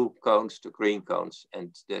 The blue cones, the green cones,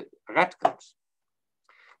 and the red cones.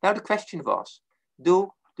 Now the question was,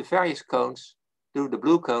 do the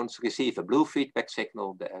blue cones receive a blue feedback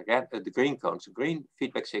signal, the green cones a green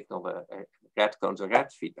feedback signal, the red cones a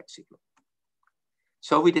red feedback signal?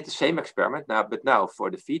 So we did the same experiment now, but now for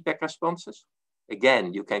the feedback responses.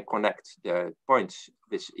 Again, you can connect the points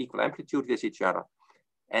with equal amplitude with each other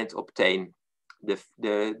and obtain the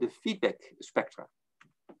feedback spectra.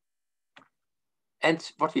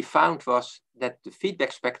 And what we found was that the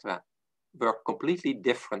feedback spectra were completely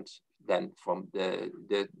different than from the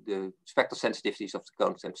spectral sensitivities of the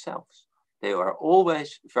cones themselves. They were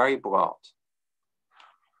always very broad.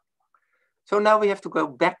 So now we have to go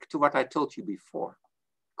back to what I told you before.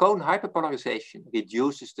 Cone hyperpolarization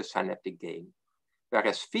reduces the synaptic gain,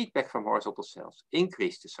 whereas feedback from horizontal cells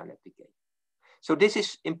increases the synaptic gain. So this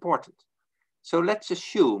is important. So let's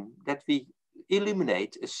assume that we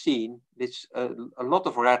illuminate a scene with a lot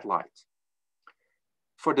of red light.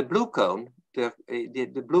 For the blue cone,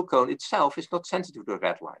 the blue cone itself is not sensitive to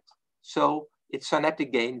red light. So its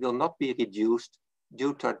synaptic gain will not be reduced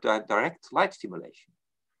due to direct light stimulation.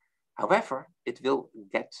 However, it will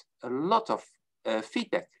get a lot of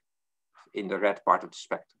feedback in the red part of the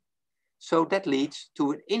spectrum. So that leads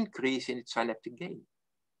to an increase in its synaptic gain.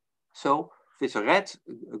 So with a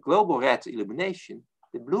global red illumination,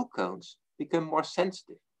 the blue cones become more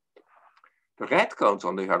sensitive. The red cones,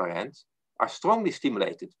 on the other hand, are strongly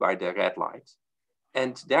stimulated by the red light,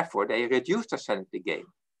 and therefore they reduce their synaptic gain.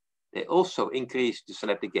 They also increase the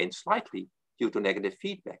synaptic gain slightly due to negative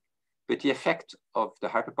feedback, but the effect of the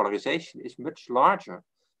hyperpolarization is much larger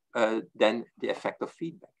than the effect of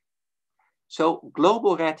feedback. So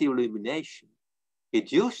global red illumination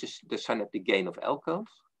reduces the synaptic gain of L cones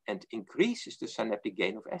and increases the synaptic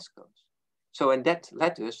gain of S cones. So, and that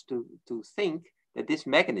led us to think that this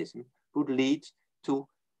mechanism would lead to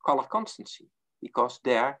color constancy, because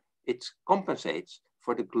there it compensates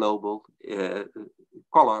for the global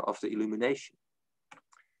color of the illumination.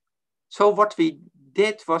 So what we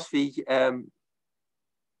did was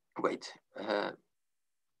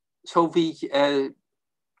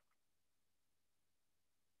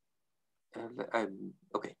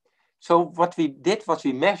So what we did was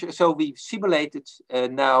we measured, so we simulated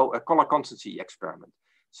now a color constancy experiment.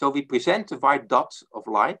 So we present a white dot of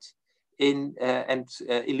light and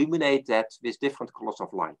illuminate that with different colors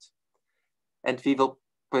of light. And we will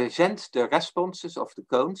present the responses of the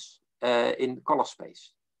cones in color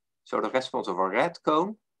space. So the response of a red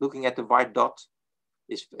cone, looking at the white dot,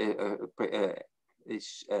 is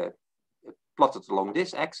plotted along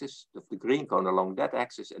this axis, of the green cone along that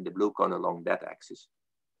axis, and the blue cone along that axis.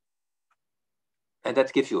 And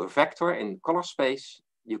that gives you a vector in color space.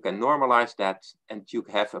 You can normalize that, and you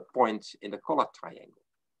have a point in the color triangle.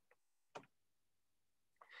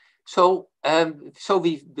 So, so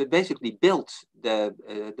we basically built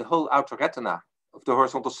the whole outer retina of the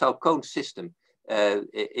horizontal cell cone system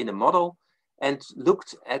in a model, and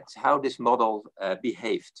looked at how this model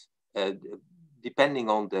behaved depending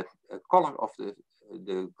on the color of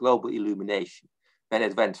the global illumination, when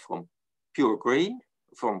it went from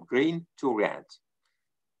green to red.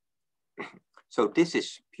 So this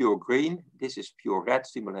is pure green, this is pure red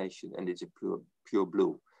stimulation, and it's a pure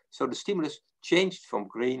blue. So the stimulus changed from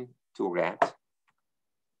green to red.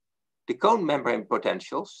 The cone membrane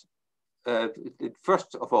potentials,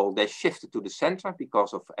 first of all, they shifted to the center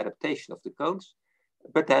because of adaptation of the cones,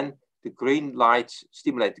 but then the green lights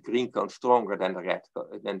stimulate the green cone stronger than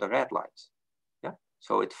the red lights. Yeah,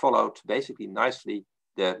 so it followed basically nicely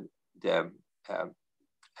the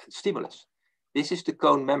stimulus. This is the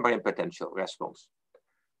cone membrane potential response.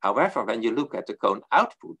 However, when you look at the cone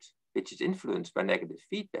output, which is influenced by negative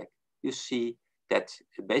feedback, you see that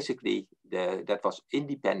basically that was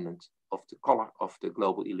independent of the color of the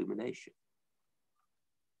global illumination.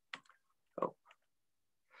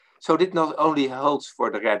 So this not only holds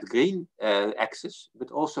for the red-green axis,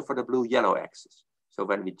 but also for the blue-yellow axis. So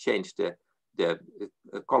when we change the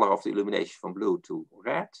color of the illumination from blue to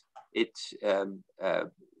red, it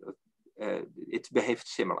behaved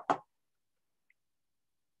similar.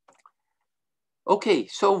 Okay,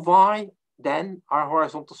 so why then are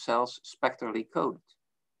horizontal cells spectrally coded?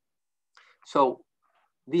 So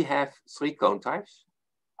we have 3 cone types,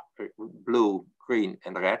 blue, green,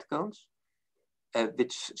 and red cones,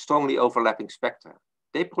 with strongly overlapping spectra.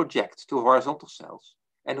 They project to horizontal cells,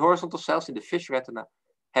 and horizontal cells in the fish retina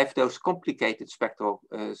have those complicated spectral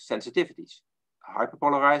sensitivities,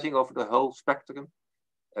 hyperpolarizing over the whole spectrum,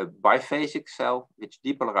 a biphasic cell which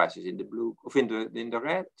depolarizes in the blue or in the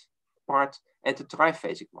red part, and the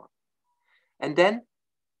triphasic one. And then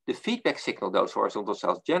the feedback signal those horizontal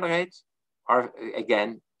cells generate are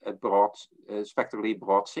again a broad, spectrally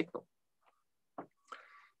broad signal.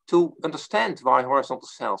 To understand why horizontal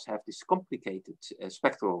cells have this complicated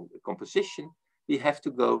spectral composition, we have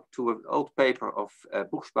to go to an old paper of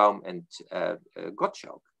Buchsbaum and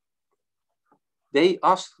Gottschalk. They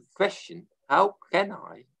asked the question, how can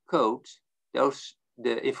I code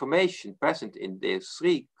the information present in the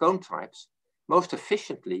 3 cone types most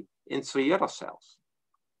efficiently in 3 other cells?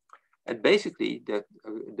 And basically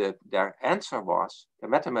their answer was, the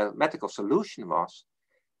mathematical solution was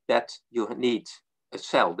that you need a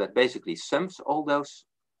cell that basically sums all those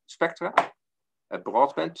spectra, a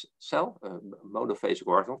broadband cell, a monophasic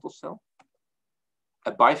horizontal cell,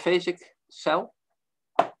 a biphasic cell,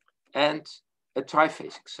 and a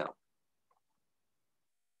triphasic cell.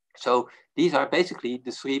 So these are basically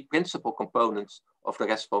the 3 principal components of the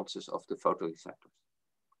responses of the photoreceptors.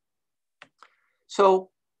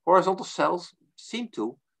 So horizontal cells seem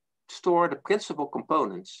to store the principal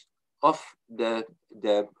components of the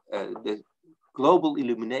global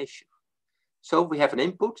illumination. So we have an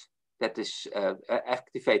input that is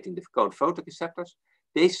activating the cone photoreceptors.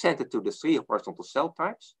 They send it to the 3 horizontal cell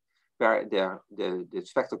types, where the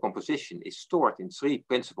spectral composition is stored in 3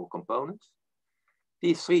 principal components.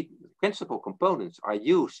 These 3 principal components are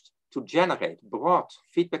used to generate broad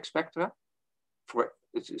feedback spectra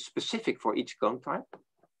specific for each cone type,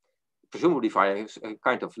 presumably via a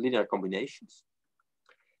kind of linear combinations.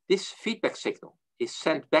 This feedback signal is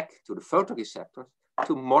sent back to the photoreceptors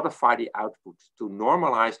to modify the output, to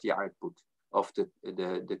normalize the output of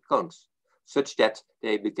the cones, such that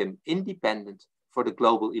they become independent for the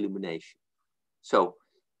global illumination. So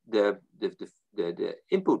the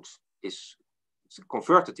input is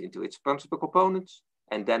converted into its principal components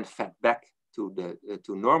and then fed back to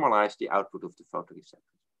normalize the output of the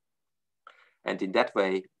photoreceptors. And in that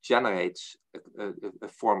way generates a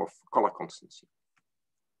form of color constancy.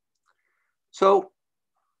 So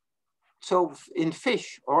in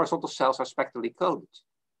fish, horizontal cells are spectrally coded.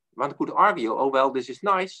 One could argue, oh, well, this is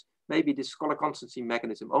nice. Maybe this color constancy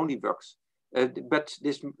mechanism only works, but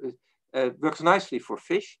this works nicely for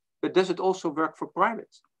fish, but does it also work for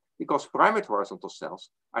primates? Because primate horizontal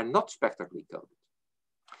cells are not spectrally coded.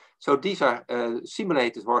 So these are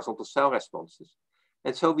simulated horizontal cell responses.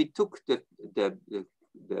 And so we took the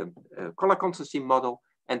color constancy model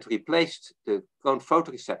and replaced the cone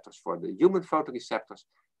photoreceptors for the human photoreceptors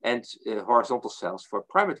and horizontal cells for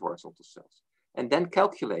primate horizontal cells. And then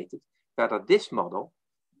calculated whether this model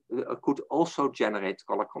could also generate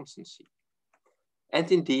color constancy. And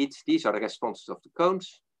indeed, these are the responses of the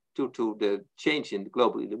cones to the change in the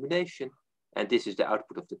global illumination. And this is the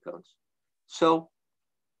output of the cones. So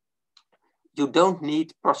you don't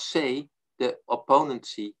need per se the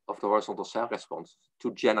opponency of the horizontal cell response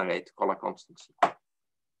to generate color constancy.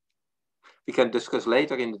 We can discuss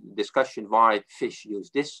later in the discussion why fish use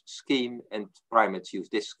this scheme and primates use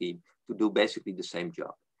this scheme to do basically the same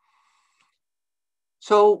job.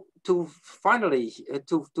 So to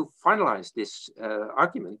finalize this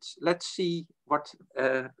argument, let's see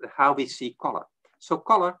how we see color. So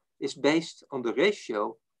color is based on the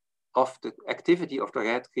ratio of the activity of the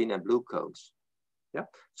red, green, and blue cones. Yeah.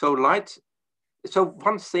 So light. So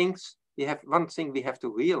one thing we have to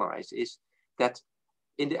realize is that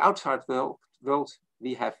in the outside world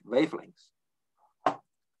we have wavelengths.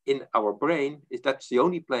 In our brain, that's the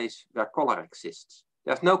only place where color exists.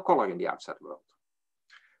 There's no color in the outside world.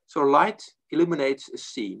 So light illuminates a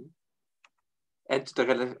scene, and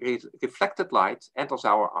the reflected light enters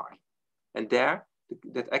our eye. And there,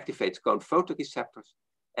 that activates cone photoreceptors,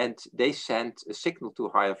 and they send a signal to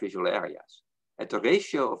higher visual areas. And the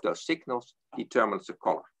ratio of those signals determines the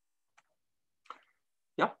color.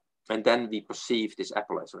 Yeah, and then we perceive this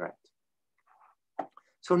apple as red.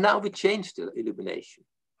 So now we change the illumination.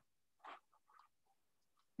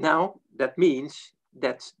 Now that means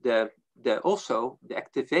that also the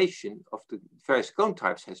activation of the various cone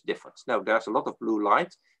types has difference. Now there's a lot of blue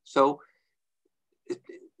light, so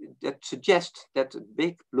that suggests that a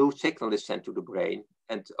big blue signal is sent to the brain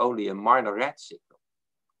and only a minor red signal.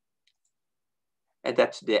 And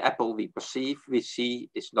that the apple we see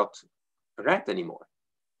is not red anymore.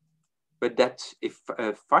 But that if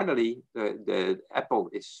finally the apple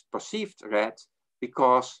is perceived red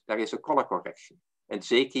because there is a color correction. And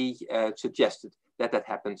Zeki suggested that that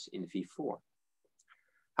happens in V4.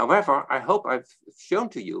 However, I hope I've shown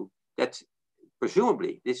to you that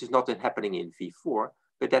presumably this is not happening in V4,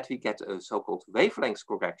 but that we get a so-called wavelength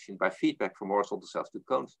correction by feedback from horizontal cells to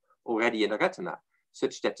cones already in the retina,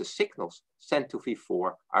 such that the signals sent to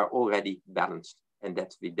V4 are already balanced, and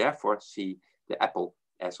that we therefore see the apple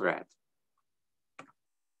as red.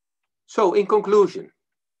 So in conclusion,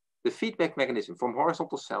 the feedback mechanism from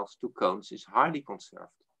horizontal cells to cones is highly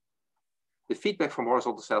conserved. The feedback from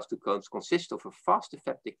horizontal cells to cones consists of a fast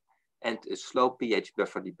effective and a slow pH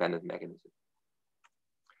buffer dependent mechanism.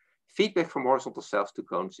 Feedback from horizontal cells to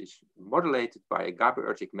cones is modulated by a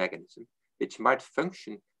GABAergic mechanism, which might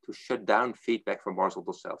function to shut down feedback from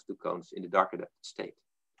horizontal cells to cones in the dark adapted state.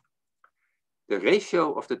 The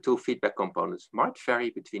ratio of the two feedback components might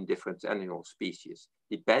vary between different animal species,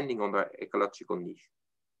 depending on their ecological niche.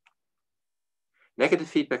 Negative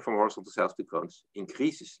feedback from horizontal cells to cones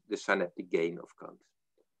increases the synaptic gain of cones.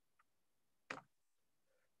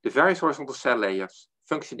 The various horizontal cell layers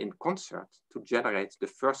function in concert to generate the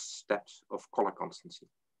first steps of color constancy.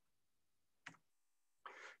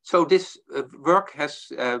 So this work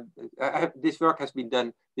has been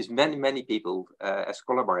done with many people as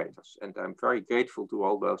collaborators, and I'm very grateful to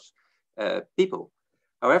all those people.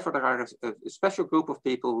 However, there are a special group of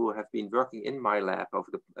people who have been working in my lab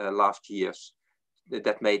over the last years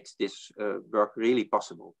that made this work really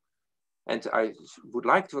possible. And I would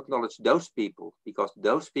like to acknowledge those people, because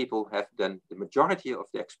those people have done the majority of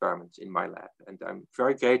the experiments in my lab. And I'm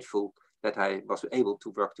very grateful that I was able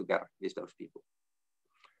to work together with those people.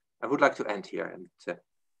 I would like to end here and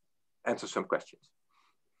answer some questions.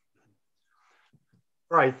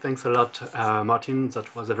 Right, thanks a lot, Maarten.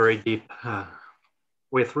 That was a very deep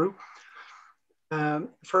way through.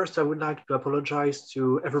 First, I would like to apologize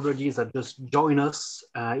to everybody that just joined us.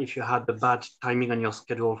 If you had the bad timing on your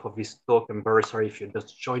schedule for this talk, I'm very sorry if you're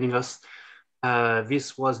just joining us.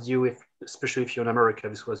 This was due, especially if you're in America,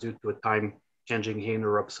 this was due to a time changing here in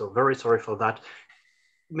Europe. So very sorry for that.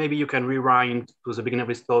 Maybe you can rewind to the beginning of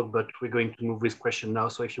this talk, but we're going to move this question now.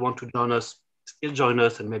 So if you want to join us, still join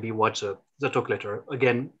us and maybe watch the talk later.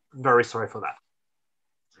 Again, very sorry for that.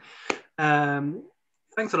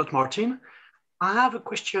 Thanks a lot, Maarten. I have a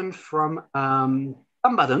question from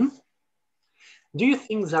Baden. Do you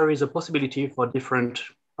think there is a possibility for different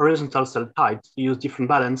horizontal cell types to use different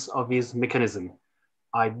balance of this mechanism?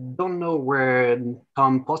 I don't know where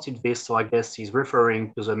Tom posted this, so I guess he's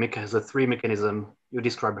referring to the three mechanisms you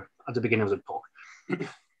described at the beginning of the talk.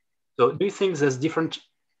 So do you think there's different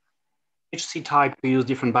HC type to use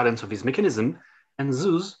different balance of this mechanism, and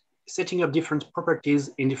thus setting up different properties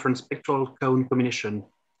in different spectral cone combination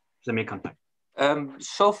they may contact?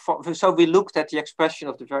 So we looked at the expression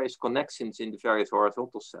of the various connexins in the various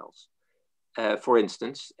horizontal cells, for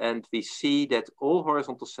instance, and we see that all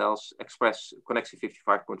horizontal cells express connexin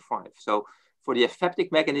 55.5. So for the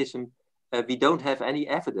ephaptic mechanism, we don't have any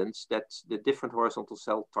evidence that the different horizontal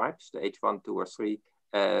cell types, the H1, 2, or 3,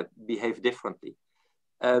 behave differently.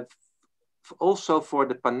 Also for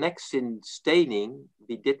the pannexin staining,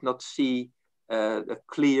 we did not see a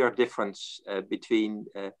clear difference between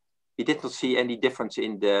we did not see any difference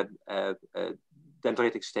in the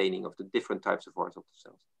dendritic staining of the different types of horizontal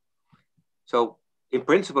cells. So in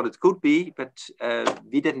principle, it could be, but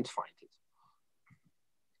we didn't find it.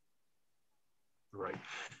 Right.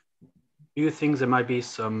 Do you think there might be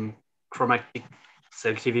some chromatic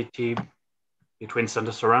selectivity between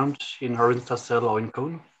center surround in horizontal cell or in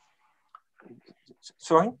cone?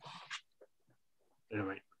 Sorry?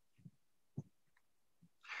 Anyway,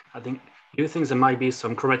 I think, do you think there might be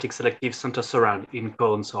some chromatic selective center surround in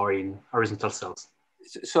cones or in horizontal cells?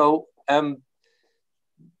 So in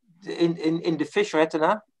the fish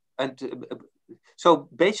retina, and so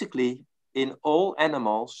basically in all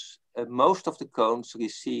animals, most of the cones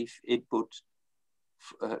receive input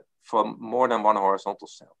from more than one horizontal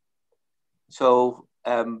cell. So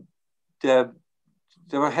there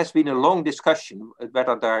has been a long discussion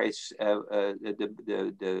whether there is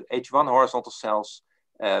the H1 horizontal cells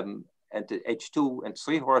and the H2 and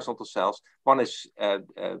 3 horizontal cells. One is a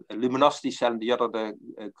luminosity cell and the other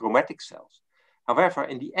the chromatic cells. However,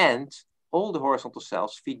 in the end, all the horizontal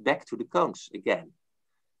cells feed back to the cones again.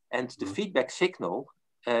 And the feedback signal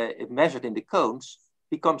measured in the cones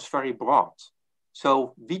becomes very broad.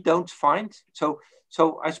 So we don't find, so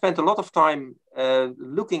I spent a lot of time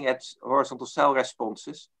looking at horizontal cell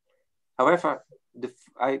responses. However,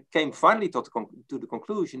 I came finally to the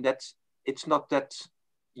conclusion that it's not that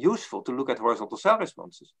useful to look at horizontal cell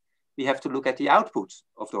responses. We have to look at the output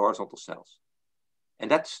of the horizontal cells.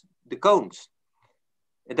 And that's the cones.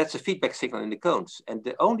 And that's a feedback signal in the cones. And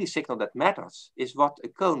the only signal that matters is what a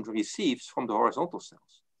cone receives from the horizontal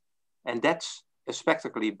cells. And that's a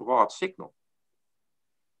spectrally broad signal.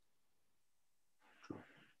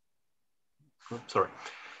 Sorry.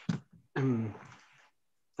 Thank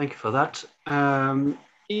you for that.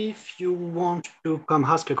 If you want to come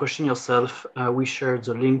ask a question yourself, we shared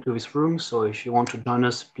the link to this room. So if you want to join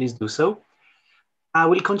us, please do so. I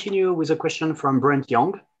will continue with a question from Brent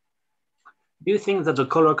Young. Do you think that the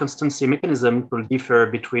color constancy mechanism will differ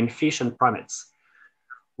between fish and primates,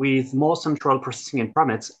 with more central processing in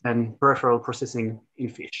primates and peripheral processing in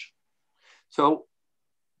fish? So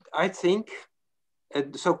I think,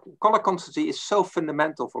 so color constancy is so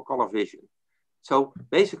fundamental for color vision. So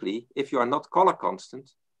basically, if you are not color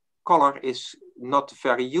constant, color is not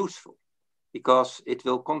very useful because it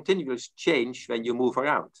will continuously change when you move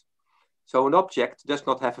around. So an object does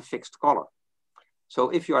not have a fixed color. So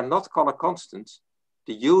if you are not color constant,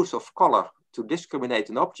 the use of color to discriminate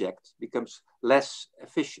an object becomes less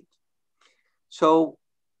efficient. So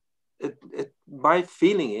my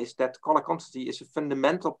feeling is that color constancy is a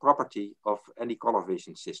fundamental property of any color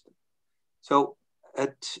vision system. So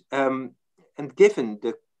and given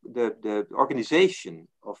the organization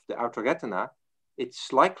of the outer retina,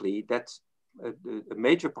 it's likely that a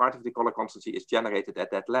major part of the color constancy is generated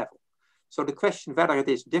at that level. So the question whether it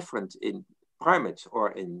is different in primates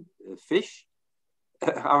or in fish,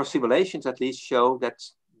 our simulations at least show that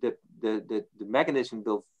the mechanism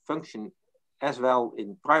will function as well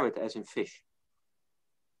in primate as in fish.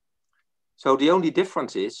 So the only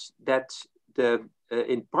difference is that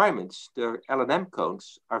in primates, the LNM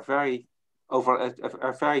cones are very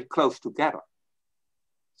close together.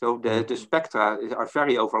 So the spectra are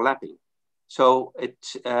very overlapping. So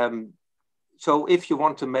so if you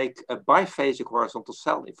want to make a biphasic horizontal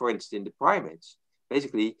cell, for instance, in the primates,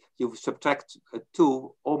 basically you subtract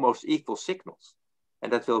two almost equal signals,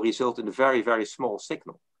 and that will result in a very, very small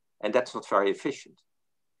signal. And that's not very efficient.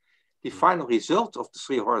 The final result of the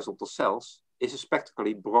 3 horizontal cells is a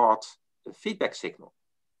spectrally broad feedback signal.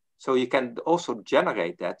 So you can also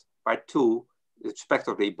generate that by 2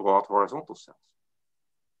 spectrally broad horizontal cells.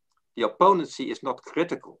 The opponency is not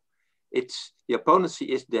critical. The opponency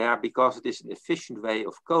is there because it is an efficient way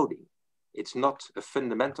of coding. It's not a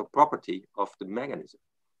fundamental property of the mechanism.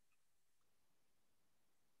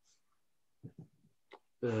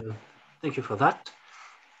 Thank you for that.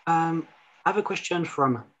 I have a question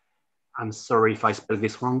from, I'm sorry if I spelled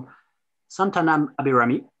this wrong, Santanam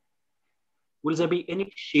Abirami. Will there be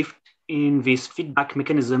any shift in this feedback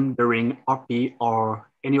mechanism during RP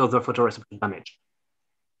or any other photoreceptor damage?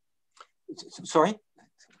 Sorry,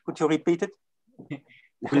 could you repeat it?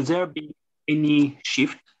 Will there be any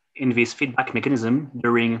shift in this feedback mechanism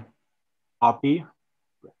during RP,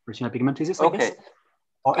 retinal pigmentosis, I guess,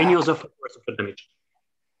 or any other photoreceptor damage?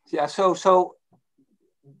 Yeah, so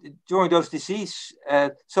during those disease,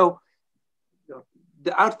 so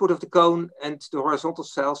the output of the cone and the horizontal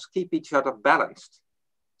cells keep each other balanced.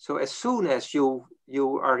 So as soon as you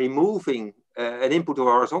are removing an input to a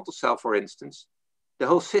horizontal cell, for instance, the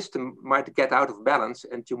whole system might get out of balance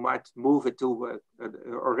and you might move it to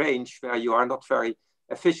a range where you are not very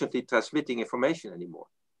efficiently transmitting information anymore.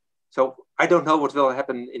 So I don't know what will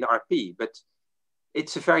happen in RP, but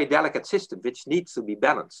it's a very delicate system which needs to be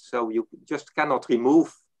balanced. So you just cannot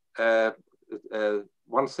remove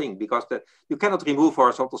one thing, because you cannot remove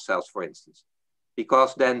horizontal cells, for instance,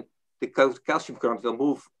 because then the calcium current will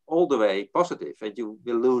move all the way positive and you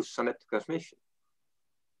will lose synaptic transmission.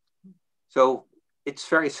 So it's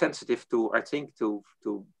very sensitive to, I think, to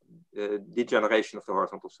degeneration of the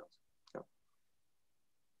horizontal cells. Yeah.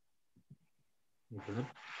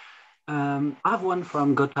 I have one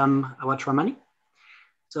from Gautam Awatramani.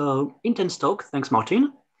 So intense talk, thanks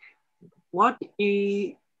Maarten. What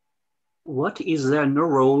is the no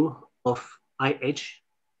role of IH,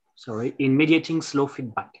 in mediating slow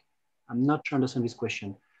feedback? I'm not sure I understand this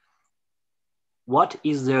question. What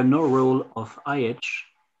is the no role of EH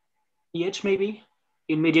maybe,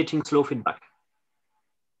 in mediating slow feedback?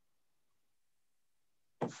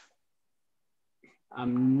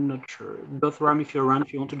 I'm not sure. Bothram, if you're around,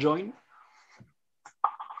 if you want to join.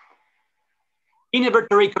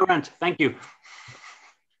 Inhibitory current, thank you.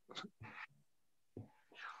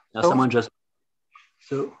 Now someone just,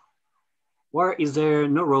 so where is there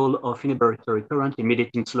no role of inhibitory current in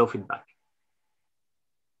mediating slow feedback?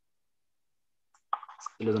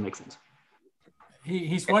 It doesn't make sense.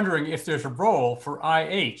 He's wondering if there's a role for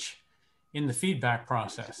IH in the feedback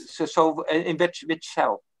process. So in which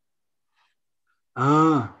cell?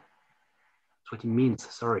 Ah, that's what it means,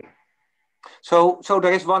 sorry. So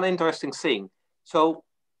there is one interesting thing. So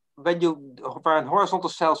when horizontal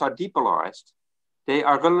cells are depolarized, they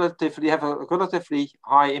have a relatively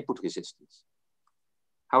high input resistance.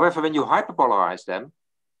 However, when you hyperpolarize them,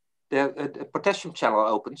 the potassium channel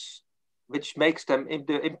opens, which makes them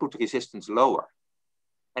the input resistance lower.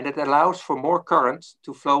 And it allows for more current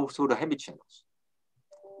to flow through the hemichannels.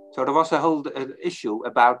 So there was a whole issue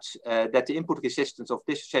about that the input resistance of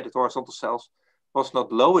dissociated horizontal cells was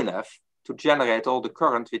not low enough to generate all the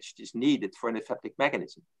current which is needed for an effective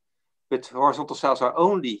mechanism. But horizontal cells have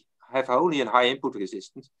only a high input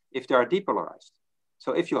resistance if they are depolarized.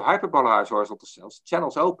 So if you hyperpolarize horizontal cells,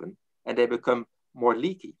 channels open and they become more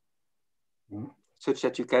leaky, such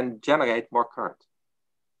that you can generate more current.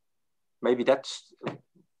 Maybe that's...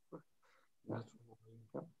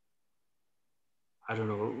 I don't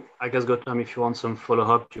know. I guess, Gautam, if you want some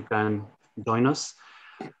follow-up, you can join us.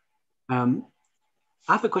 I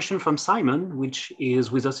have a question from Simon, which is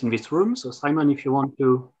with us in this room. So Simon, if you want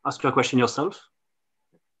to ask your question yourself.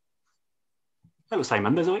 Hello,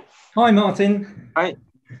 Simon, by the way. Hi, Maarten. Hi.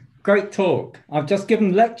 Great talk. I've just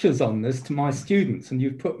given lectures on this to my students and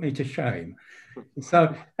you've put me to shame.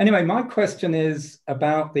 So anyway, my question is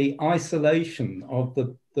about the isolation of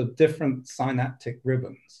the different synaptic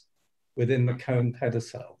ribbons within the cone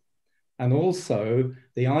pedicel, and also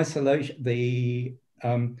the isolation,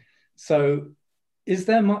 so is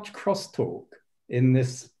there much crosstalk in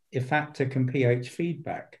this ephaptic and pH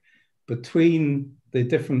feedback between the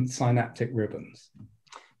different synaptic ribbons?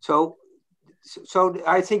 So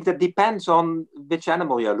I think that depends on which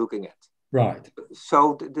animal you're looking at. Right.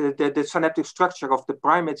 So the synaptic structure of the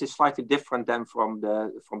primates is slightly different than from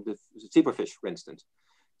the zebrafish, for instance.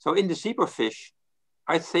 So in the zebrafish,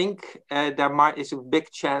 I think there is a big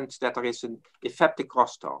chance that there is an ephaptic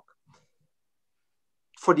crosstalk.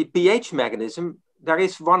 For the pH mechanism, there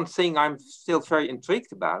is one thing I'm still very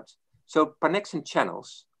intrigued about. So pannexin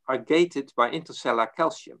channels are gated by intercellular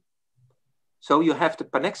calcium. So you have the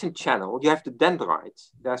pannexin channel, you have the dendrite,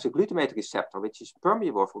 there's a glutamate receptor which is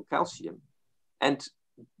permeable for calcium. And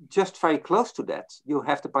just very close to that, you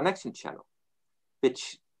have the pannexin channel,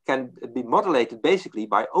 which can be modulated basically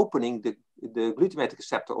by opening the glutamate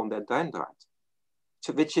receptor on that dendrite.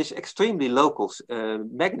 So which is extremely local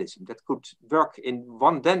mechanism that could work in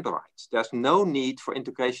one dendrite. There's no need for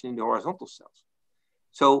integration in the horizontal cells.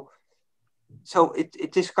 So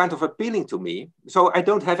it is kind of appealing to me. So I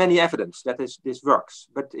don't have any evidence that this works,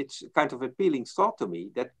 but it's kind of appealing thought to me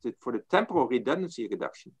that for the temporal redundancy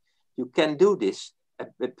reduction, you can do this,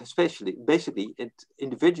 especially basically at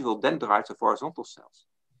individual dendrites of horizontal cells.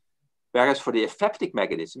 Whereas for the ephaptic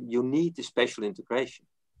mechanism, you need the spatial integration.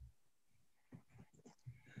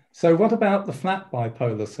 So what about the flat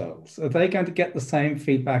bipolar cells? Are they going to get the same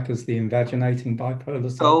feedback as the invaginating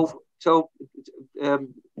bipolar cells?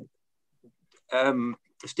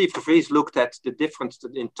 Steve de Vries looked at the difference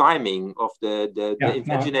in timing of the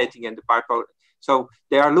invaginating and the bipolar. So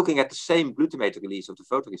they are looking at the same glutamate release of the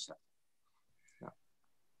photoreceptor. Yeah.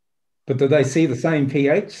 But do they see the same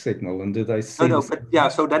pH signal, and do they see? No, but yeah.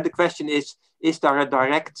 So then the question is there a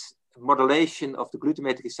direct modulation of the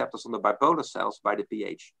glutamate receptors on the bipolar cells by the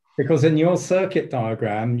pH? Because in your circuit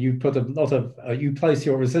diagram, you put a lot of you place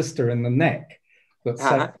your resistor in the neck that's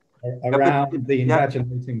around the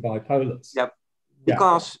invaginating bipolars. Yeah,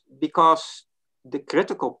 because the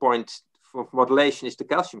critical point for modulation is the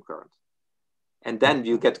calcium current. And then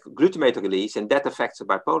you get glutamate release, and that affects the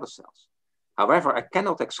bipolar cells. However, I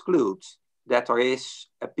cannot exclude that there is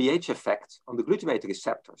a pH effect on the glutamate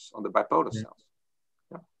receptors on the bipolar cells.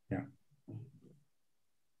 Yeah.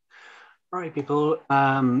 All right, people.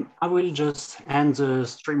 I will just end the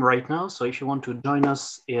stream right now. So if you want to join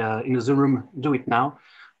us in the Zoom room, do it now.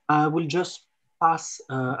 I will just pass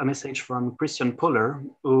a message from Christian Puller,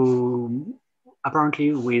 who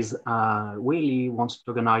apparently Willy wants to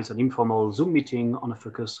organize an informal Zoom meeting on a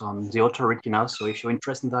focus on the autoretina. So if you're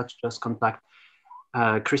interested in that, just contact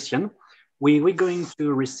Christian. We're going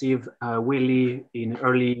to receive Willy in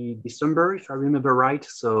early December, if I remember right.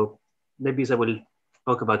 So maybe I will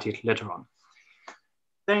talk about it later on.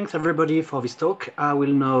 Thanks everybody for this talk. I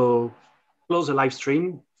will now close the live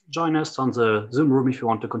stream. Join us on the Zoom room if you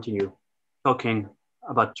want to continue talking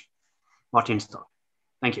about Maarten's talk.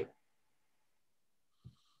 Thank you.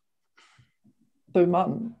 So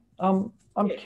Maarten, I'm